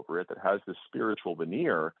icing over it that has this spiritual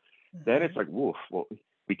veneer, then it's like, woof, well,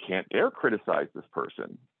 we can't dare criticize this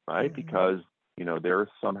person, right? Because, they're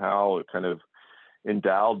somehow kind of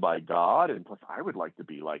endowed by God. And plus, I would like to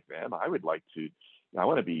be like them. I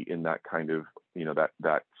want to be in that kind of,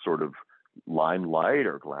 that sort of limelight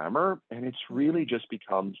or glamour. And it's really just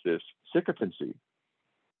becomes this sycophancy.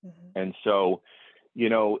 And so,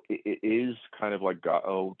 it is kind of like,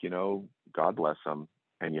 God, God bless them.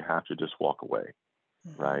 And you have to just walk away.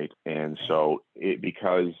 Right. And so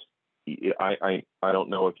because I don't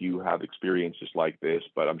know if you have experiences like this,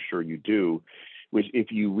 but I'm sure you do, which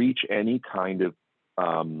if you reach any kind of,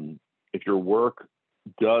 if your work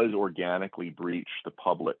does organically breach the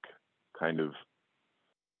public kind of,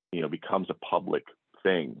 becomes a public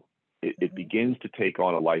thing, it begins to take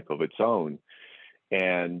on a life of its own.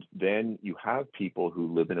 And then you have people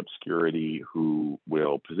who live in obscurity who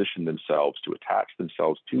will position themselves to attach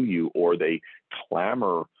themselves to you, or they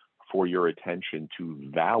clamor for your attention to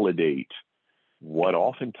validate what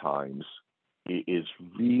oftentimes is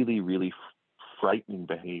really, really frightening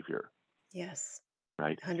behavior. Yes.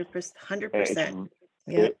 Right. 100%.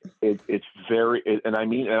 It's very, and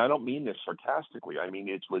I don't mean this sarcastically. I mean,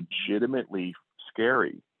 it's legitimately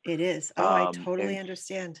scary. It is. Oh, I totally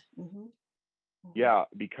understand. Yeah,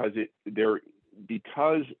 because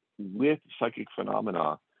with psychic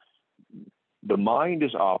phenomena, the mind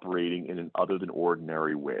is operating in an other than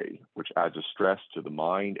ordinary way, which adds a stress to the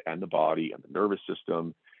mind and the body and the nervous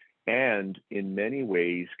system, and in many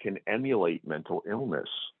ways can emulate mental illness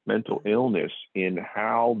in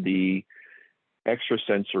how the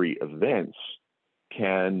extrasensory events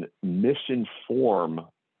can misinform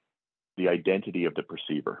the identity of the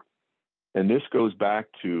perceiver. And this goes back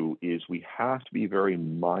to is we have to be very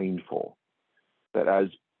mindful that as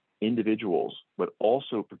individuals, but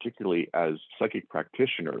also particularly as psychic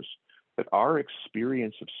practitioners, that our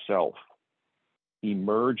experience of self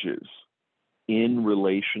emerges in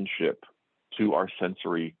relationship to our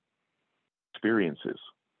sensory experiences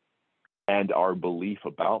and our belief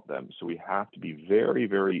about them. So we have to be very,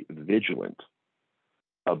 very vigilant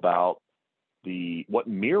about what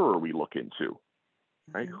mirror we look into.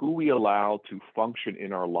 Right? Who we allow to function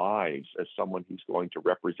in our lives as someone who's going to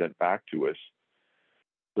represent back to us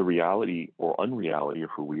the reality or unreality of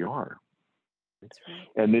who we are. That's right.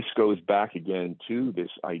 And this goes back again to this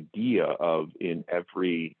idea of in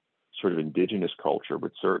every sort of indigenous culture,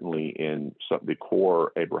 but certainly in the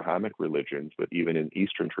core Abrahamic religions, but even in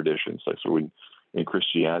Eastern traditions. Like so in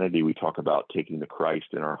Christianity, we talk about taking the Christ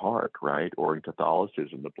in our heart, right? Or in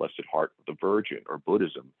Catholicism, the Blessed Heart of the Virgin, or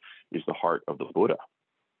Buddhism is the heart of the Buddha.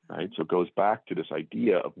 Right. So it goes back to this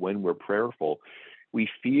idea of when we're prayerful, we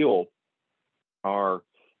feel our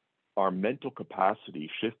mental capacity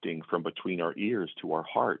shifting from between our ears to our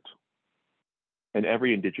heart. And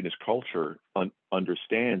every indigenous culture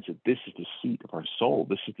understands that this is the seat of our soul.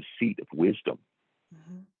 This is the seat of wisdom.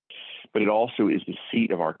 Mm-hmm. But it also is the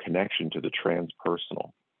seat of our connection to the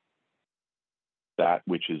transpersonal, that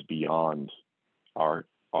which is beyond our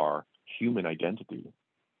human identity.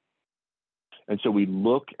 And so we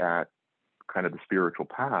look at kind of the spiritual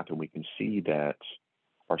path, and we can see that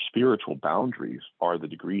our spiritual boundaries are the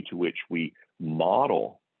degree to which we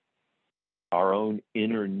model our own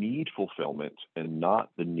inner need fulfillment and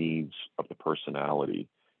not the needs of the personality.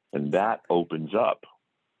 And that opens up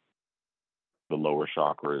the lower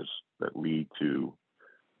chakras that lead to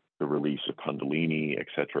the release of Kundalini, et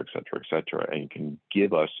cetera, et cetera, et cetera, and can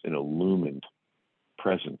give us an illumined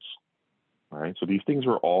presence. All right. So these things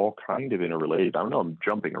are all kind of interrelated. I don't know, I'm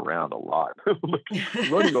jumping around a lot,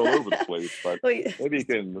 running all over the place, but maybe you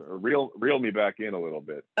can reel me back in a little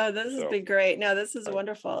bit. Oh, this has been great. No, this is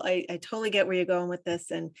wonderful. I totally get where you're going with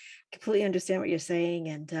this and completely understand what you're saying.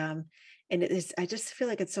 And it is, I just feel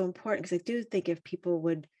like it's so important, because I do think if people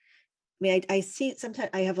would, I mean, I see sometimes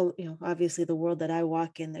I have obviously the world that I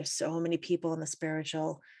walk in, there's so many people in the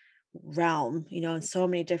spiritual realm, and so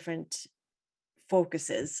many different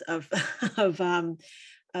focuses of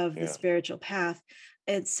the spiritual path.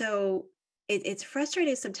 And so it's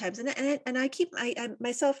frustrating sometimes. And I keep I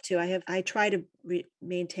myself too. I try to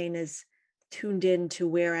maintain as tuned in to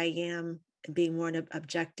where I am and being more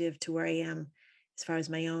objective to where I am as far as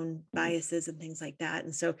my own biases and things like that.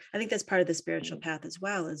 And so I think that's part of the spiritual path as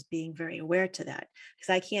well, is being very aware to that, because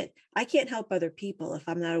I can't help other people if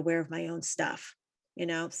I'm not aware of my own stuff.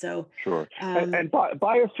 So sure. And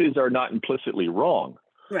biases are not implicitly wrong,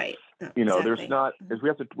 right? Exactly. There's not, is we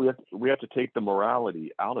have to take the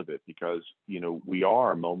morality out of it, because we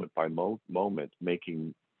are moment by moment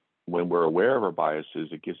making, when we're aware of our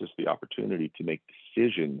biases, it gives us the opportunity to make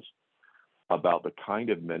decisions about the kind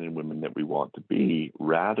of men and women that we want to be,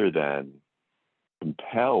 rather than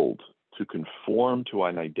compelled to conform to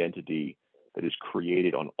an identity that is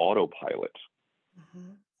created on autopilot.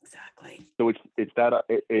 Mm-hmm. Exactly. So it's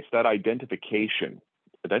that identification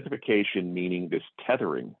meaning this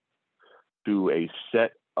tethering to a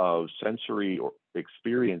set of sensory or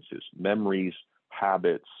experiences, memories,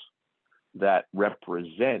 habits that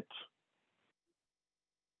represent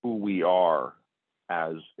who we are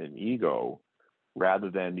as an ego, rather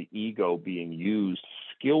than the ego being used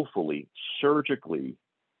skillfully, surgically,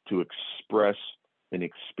 to express and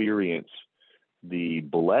experience the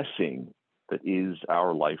blessing that is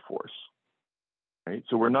our life force, right?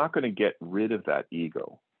 So we're not going to get rid of that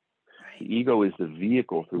ego. Right. The ego is the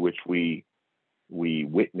vehicle through which we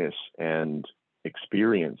witness and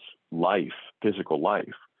experience life, physical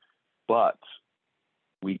life, but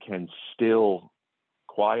we can still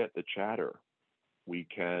quiet the chatter. We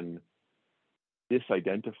can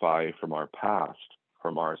disidentify from our past,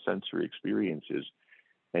 from our sensory experiences,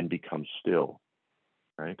 and become still,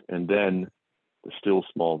 right? And then the still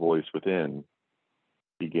small voice within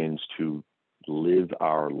begins to live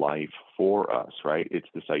our life for us, right? It's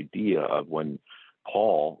this idea of when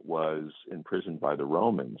Paul was imprisoned by the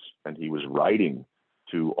Romans and he was writing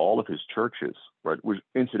to all of his churches, right? Which,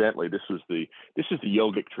 incidentally, this is the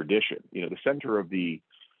yogic tradition. The center of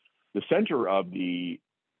the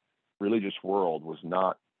religious world was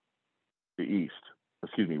not the East.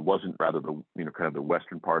 Wasn't rather the kind of the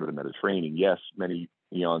western part of the Mediterranean. Yes, many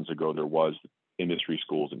eons ago there was in mystery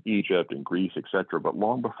schools in Egypt and Greece, etc. But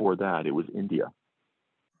long before that, it was India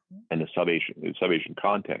and the sub-Asian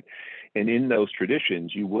content. And in those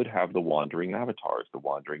traditions, you would have the wandering avatars, the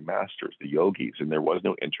wandering masters, the yogis, and there was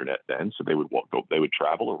no internet then, so they would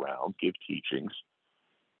travel around, give teachings,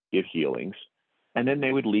 give healings, and then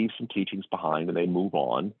they would leave some teachings behind and they'd move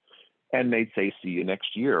on, and they'd say, "See you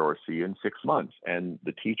next year," or "See you in 6 months," and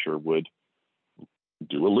the teacher would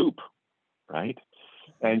do a loop, right?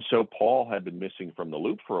 And so Paul had been missing from the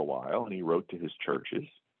loop for a while, and he wrote to his churches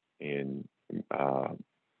in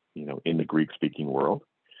the Greek-speaking world,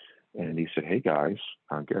 and he said, "Hey guys,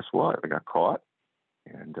 guess what? I got caught,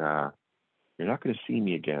 and you're not going to see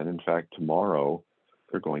me again. In fact, tomorrow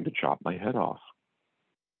they're going to chop my head off."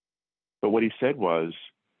 But what he said was,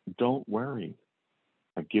 "Don't worry.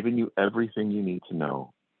 I've given you everything you need to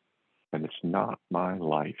know, and it's not my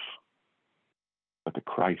life, but the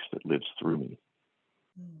Christ that lives through me."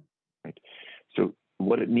 Right? So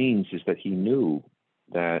what it means is that he knew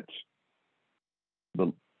that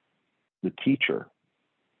the teacher,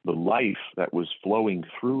 the life that was flowing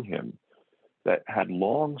through him, that had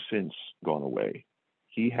long since gone away.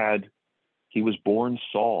 He was born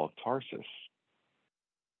Saul of Tarsus.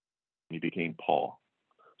 He became Paul.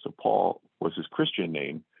 So Paul was his Christian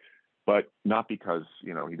name, but not because,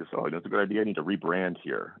 he just, that's a good idea. I need to rebrand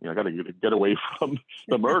here. I got to get away from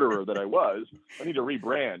the murderer that I was. I need to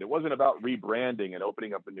rebrand. It wasn't about rebranding and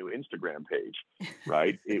opening up a new Instagram page,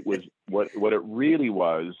 right? It was what it really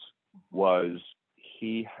was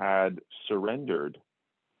he had surrendered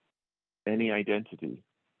any identity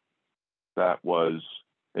that was,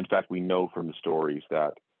 in fact, we know from the stories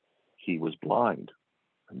that he was blind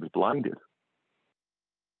and was blinded.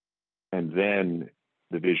 And then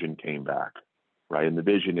the vision came back, right? And the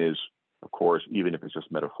vision is, of course, even if it's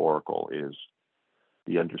just metaphorical, is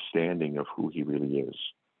the understanding of who he really is.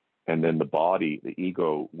 And then the body, the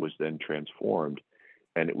ego, was then transformed,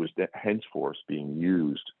 and it was henceforth being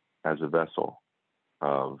used as a vessel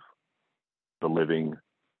of the living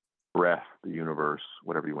breath, the universe,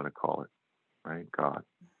 whatever you want to call it, right? God.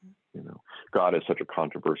 God is such a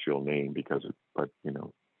controversial name because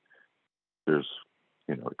there's,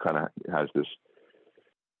 it kind of has this,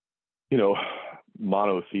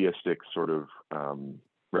 monotheistic sort of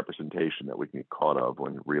representation that we can get caught up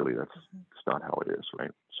when really that's not how it is,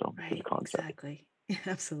 right? So Right, it's a concept. exactly.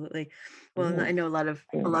 Absolutely. Well, Yeah. I know a lot of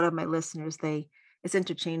my listeners, it's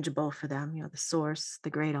interchangeable for them, the source, the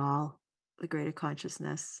great all, the greater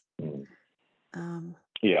consciousness.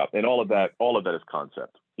 Yeah, and all of that is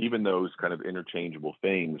concept. Even those kind of interchangeable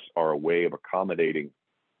things are a way of accommodating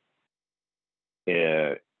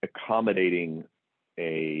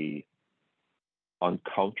a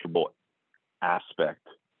uncomfortable aspect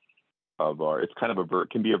of it's kind of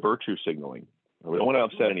can be a virtue signaling. We don't want to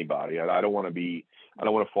upset anybody. I don't want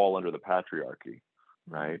to fall under the patriarchy,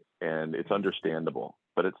 right? And it's understandable,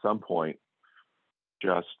 but at some point,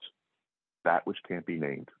 just that which can't be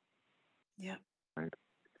named. Yeah. Right.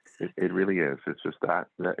 It really is. It's just that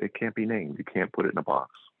it can't be named. You can't put it in a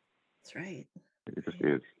box. That's right. It just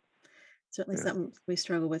is. Certainly something we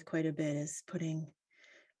struggle with quite a bit is putting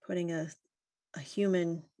a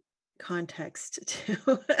human context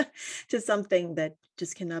to something that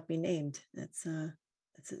just cannot be named. It's a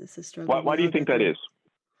struggle. Why do you think that is?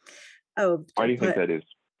 Oh, why do you think that is?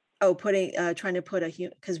 Oh, trying to put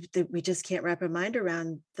because we just can't wrap our mind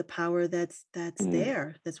around the power that's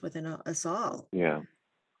there, that's within us all. Yeah.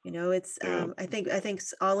 It's I think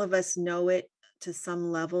all of us know it to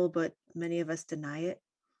some level, but many of us deny it.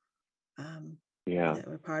 That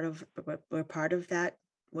we're part of that,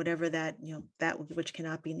 whatever that, that which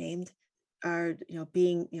cannot be named, are,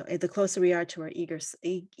 being, the closer we are to our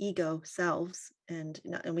ego selves, and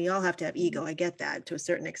we all have to have ego. I get that to a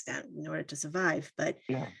certain extent in order to survive, but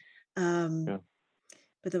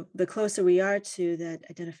but the closer we are to that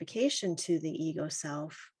identification to the ego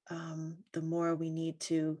self, the more we need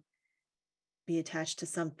to be attached to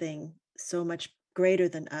something so much greater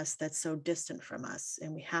than us that's so distant from us,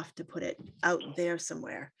 and we have to put it out there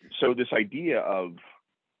somewhere. So this idea of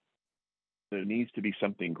there needs to be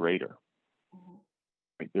something greater.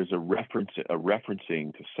 Right? There's a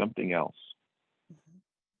referencing to something else.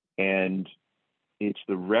 And it's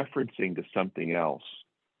the referencing to something else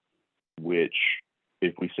which,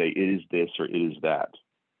 if we say it is this or it is that,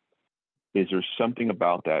 is there something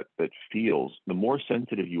about that feels, the more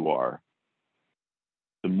sensitive you are,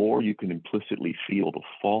 the more you can implicitly feel the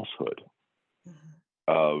falsehood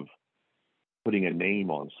of putting a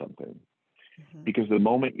name on something. Because the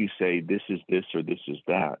moment you say this is this or this is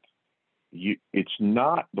that, it's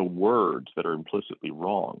not the words that are implicitly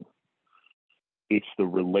wrong. It's the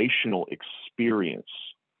relational experience.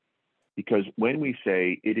 Because when we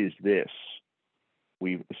say it is this,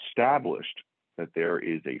 we've established that there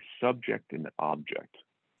is a subject and object.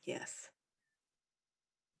 Yes.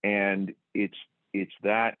 And it's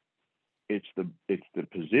the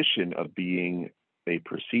position of being a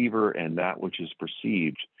perceiver and that which is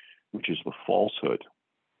perceived, which is the falsehood.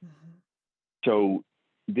 So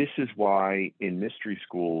this is why in mystery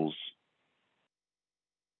schools,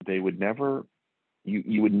 they would never,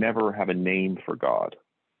 you would never have a name for God.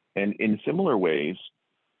 And in similar ways,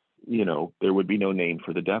 there would be no name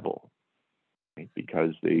for the devil, right?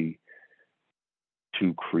 Because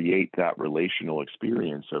to create that relational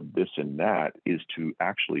experience of this and that is to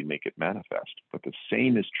actually make it manifest. But the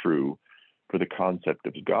same is true for the concept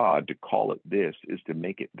of God. To call it this is to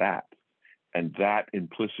make it that. And that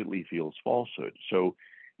implicitly feels falsehood. So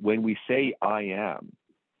when we say I am,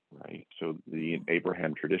 right? So the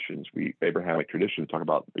Abrahamic traditions talk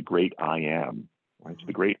about the great I am, right? So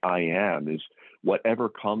the great I am is whatever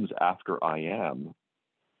comes after I am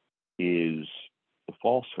is the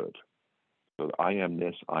falsehood. So I am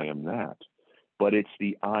this, I am that. But it's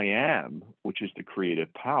the I am, which is the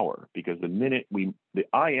creative power, because the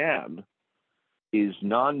I am is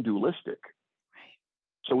non-dualistic. Right.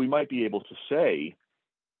 So we might be able to say,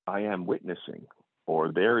 I am witnessing,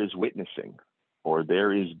 or there is witnessing, or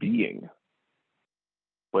there is being.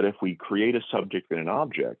 But if we create a subject and an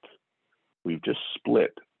object, we've just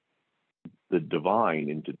split the divine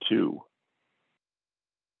into two.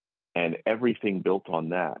 And everything built on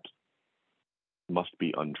that must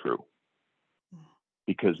be untrue.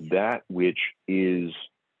 Because that which is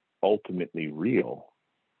ultimately real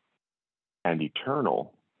and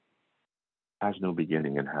eternal has no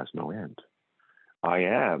beginning and has no end. I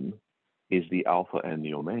am is the Alpha and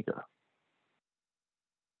the Omega.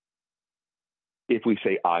 If we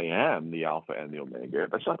say I am the Alpha and the Omega,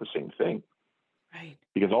 that's not the same thing. Right.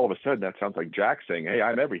 Because all of a sudden that sounds like Jack saying, hey,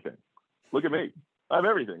 I'm everything. Look at me. I'm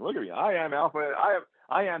everything. Look at me. I am Alpha.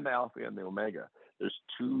 I am the Alpha and the Omega.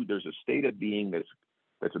 There's a state of being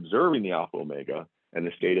that's observing the Alpha Omega, and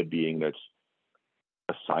the state of being that's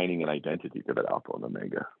assigning an identity to that Alpha and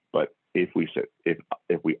Omega. But if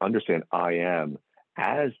we understand I am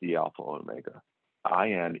as the Alpha and Omega, I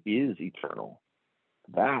am is eternal.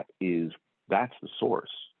 That's the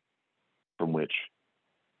source from which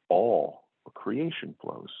all creation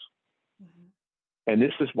flows. Mm-hmm. And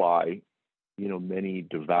this is why, many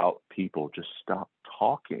devout people just stop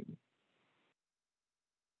talking,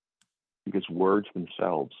 because words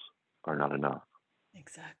themselves are not enough.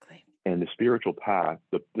 Exactly. And the spiritual path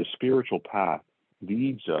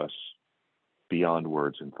leads us beyond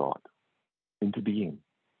words and thought into being.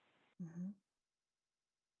 Mm-hmm.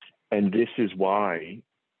 And this is why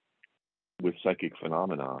with psychic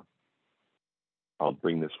phenomena, I'll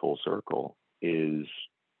bring this full circle, is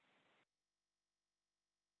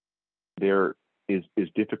there is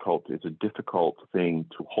difficult. It's a difficult thing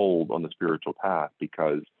to hold on the spiritual path,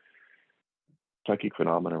 because psychic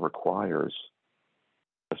phenomena requires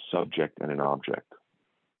a subject and an object.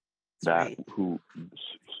 That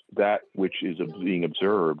which is being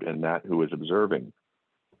observed and that who is observing.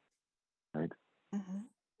 Right. Mm-hmm.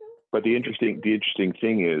 But the interesting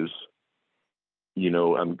thing is,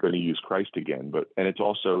 I'm going to use Christ again, and it's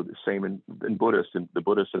also the same in Buddhists, and the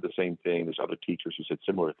Buddhists said the same thing. There's other teachers who said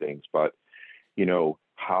similar things, but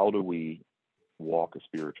how do we walk a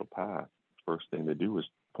spiritual path? First thing to do is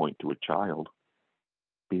point to a child.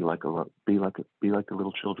 Be like the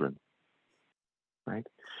little children, right?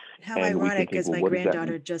 How ironic, because my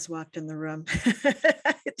granddaughter just walked in the room.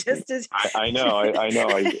 Just as I know. I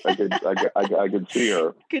could see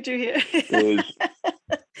her. Could you hear?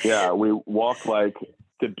 Yeah, we walk to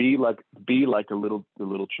be like the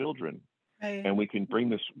little children, right. And we can bring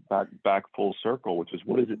this back full circle, which is,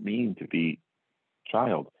 what does it mean to be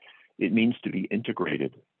child? It means to be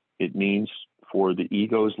integrated. It means for the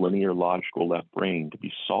ego's linear, logical left brain to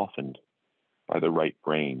be softened by the right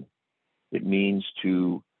brain. It means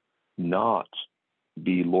to not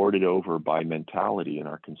be lorded over by mentality in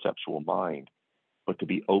our conceptual mind, but to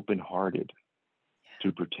be open-hearted,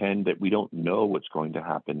 to pretend that we don't know what's going to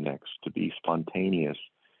happen next, to be spontaneous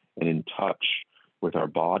and in touch with our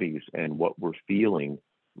bodies and what we're feeling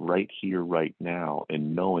right here, right now,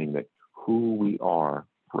 and knowing that who we are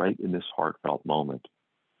right in this heartfelt moment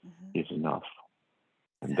is enough.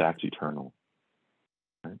 And that's eternal.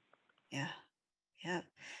 Right? Yeah. Yeah.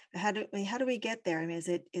 How do we get there? I mean, is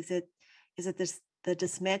it the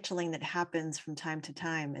dismantling that happens from time to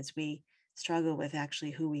time as we struggle with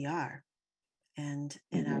actually who we are and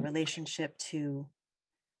in our relationship to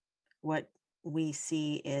what we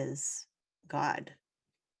see is God?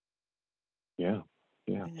 Yeah.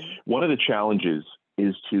 One of the challenges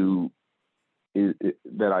that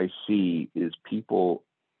I see is people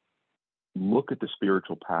look at the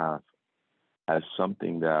spiritual path as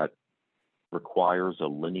something that requires a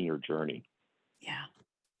linear journey. Yeah.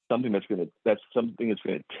 Something that's going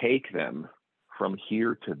to take them from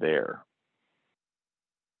here to there.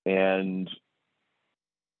 And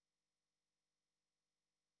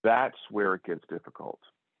that's where it gets difficult.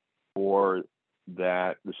 Or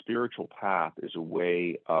that the spiritual path is a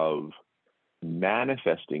way of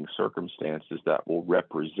manifesting circumstances that will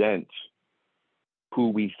represent who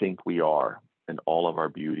we think we are and all of our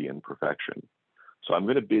beauty and perfection. So I'm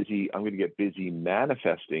going to get busy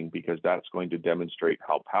manifesting, because that's going to demonstrate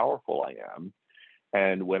how powerful I am.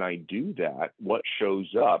 And when I do that, what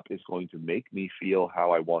shows up is going to make me feel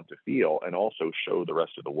how I want to feel, and also show the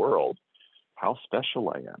rest of the world how special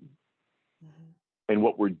I am. Mm-hmm. And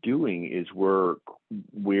what we're doing is we're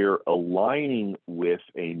aligning with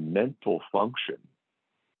a mental function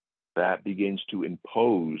that begins to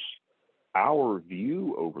impose our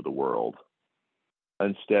view over the world,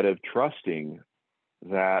 instead of trusting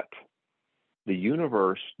that the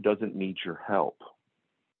universe doesn't need your help.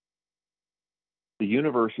 The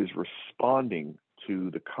universe is responding to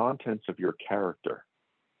the contents of your character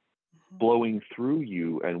flowing through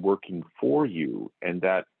you and working for you. And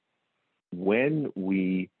that when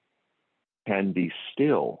we can be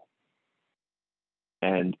still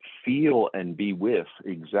and feel and be with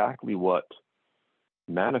exactly what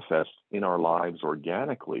manifests in our lives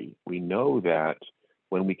organically, we know that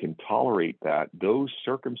when we can tolerate that, those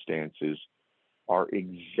circumstances are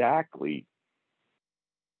exactly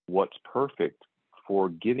what's perfect for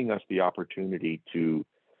giving us the opportunity to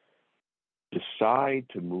decide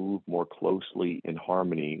to move more closely in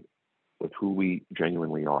harmony with who we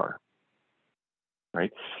genuinely are.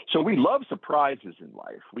 Right? So we love surprises in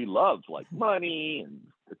life. We love like money and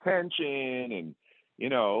attention and,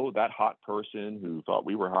 that hot person who thought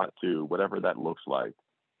we were hot too, whatever that looks like.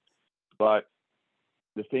 But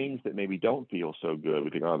the things that maybe don't feel so good, we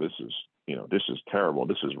think, oh, this is terrible.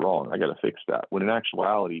 This is wrong. I got to fix that. When in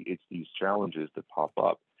actuality, it's these challenges that pop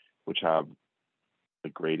up, which have the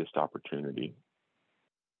greatest opportunity,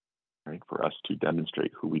 right, for us to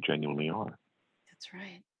demonstrate who we genuinely are. That's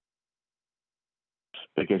right.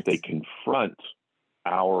 Because they confront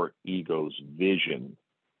our ego's vision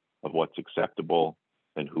of what's acceptable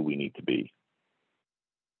and who we need to be.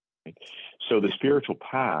 Right? So the spiritual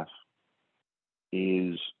path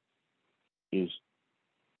is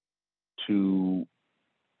to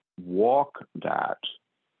walk that,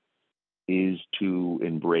 is to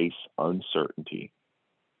embrace uncertainty.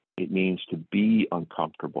 It means to be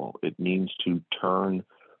uncomfortable. It means to turn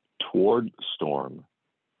toward the storm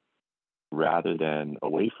rather than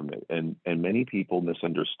away from it. And many people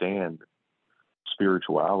misunderstand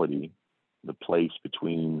spirituality, the place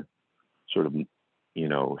between sort of,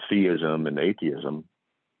 theism and atheism,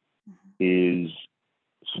 is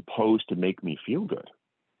supposed to make me feel good.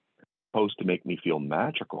 It's supposed to make me feel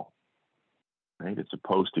magical, right? It's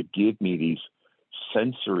supposed to give me these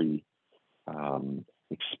sensory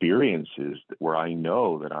experiences where I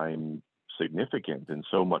know that I'm significant and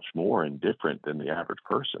so much more and different than the average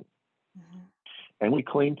person. And we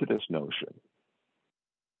cling to this notion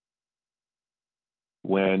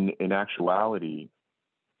when in actuality,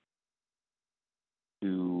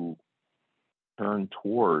 to turn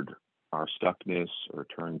toward our stuckness or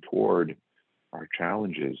turn toward our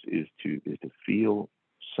challenges is to feel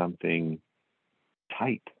something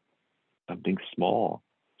tight, something small,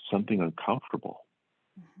 something uncomfortable.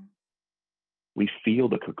 We feel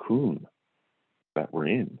the cocoon that we're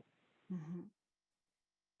in.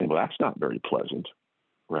 And well, that's not very pleasant,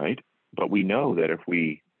 right? But we know that if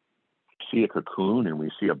we see a cocoon and we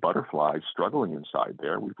see a butterfly struggling inside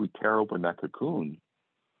there, if we tear open that cocoon,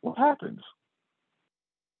 what happens?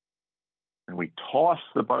 And we toss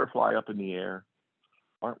the butterfly up in the air.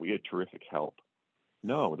 Aren't we a terrific help?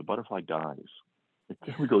 No, the butterfly dies.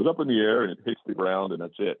 It goes up in the air and it hits the ground and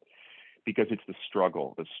that's it. Because it's the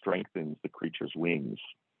struggle that strengthens the creature's wings.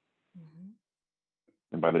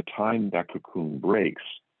 And by the time that cocoon breaks,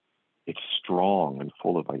 it's strong and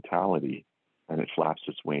full of vitality and it flaps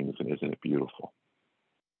its wings, and isn't it beautiful?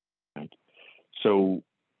 Right? So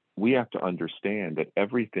we have to understand that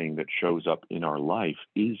everything that shows up in our life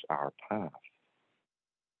is our path,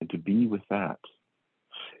 and to be with that.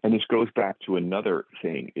 And this goes back to another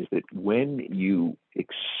thing, is that when you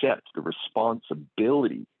accept the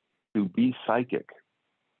responsibility to be psychic,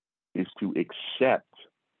 is to accept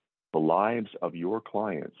the lives of your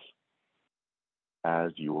clients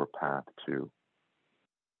as your path too.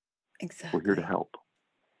 Exactly. We're here to help.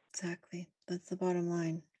 Exactly. That's the bottom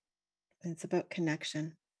line. It's about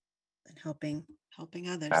connection and helping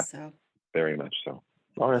others. So very much so.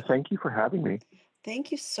 Laura, thank you for having me.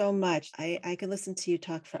 Thank you so much. I could listen to you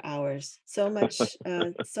talk for hours. So much,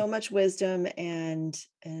 so much wisdom and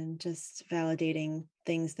just validating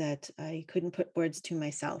things that I couldn't put words to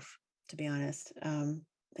myself, to be honest.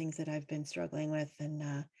 Things that I've been struggling with,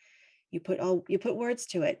 and you put words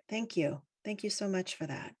to it. Thank you. Thank you so much for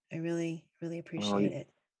that. I really, really appreciate it.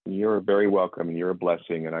 You're very welcome, and you're a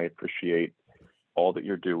blessing, and I appreciate all that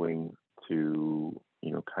you're doing to,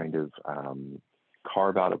 kind of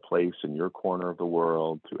carve out a place in your corner of the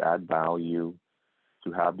world, to add value,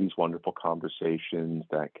 to have these wonderful conversations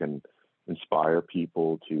that can inspire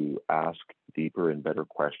people to ask deeper and better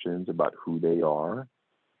questions about who they are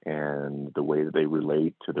and the way that they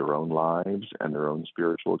relate to their own lives and their own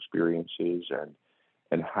spiritual experiences,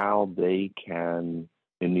 and how they can,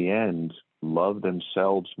 in the end, love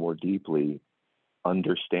themselves more deeply,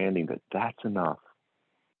 understanding that that's enough,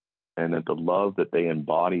 and that the love that they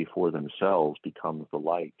embody for themselves becomes the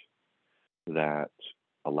light that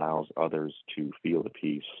allows others to feel the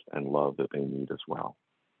peace and love that they need as well,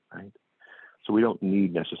 right? So we don't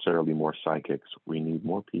need necessarily more psychics. We need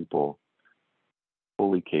more people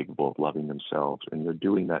fully capable of loving themselves. And you're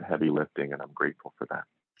doing that heavy lifting, and I'm grateful for that.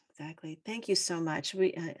 Exactly. Thank you so much.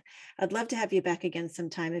 I'd love to have you back again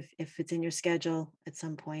sometime if it's in your schedule at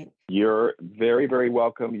some point. You're very, very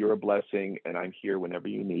welcome. You're a blessing, and I'm here whenever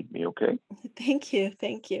you need me, okay? Thank you.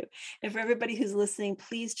 Thank you. And for everybody who's listening,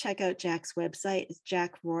 please check out Jack's website. It's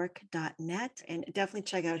jackrourke.net, and definitely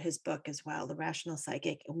check out his book as well, The Rational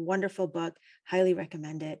Psychic. A wonderful book. Highly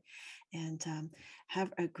recommend it. And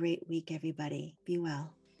have a great week, everybody. Be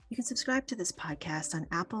well. You can subscribe to this podcast on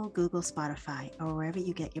Apple, Google, Spotify, or wherever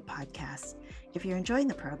you get your podcasts. If you're enjoying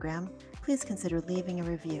the program, please consider leaving a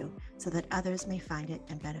review so that others may find it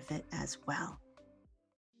and benefit as well.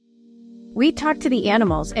 We talk to the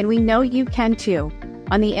animals, and we know you can too.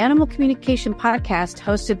 On the Animal Communication Podcast,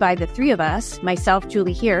 hosted by the three of us, myself,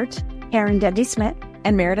 Julie Hirt, Karen Dudley-Smith,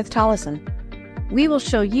 and Meredith Tollison, we will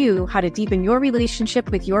show you how to deepen your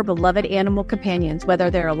relationship with your beloved animal companions, whether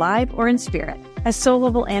they're alive or in spirit. As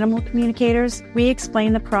soul-level animal communicators, we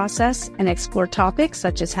explain the process and explore topics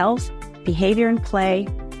such as health, behavior, and play,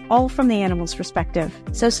 all from the animal's perspective.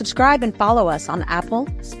 So subscribe and follow us on Apple,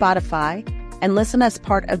 Spotify, and listen as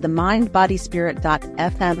part of the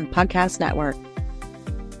mindbodyspirit.fm podcast network.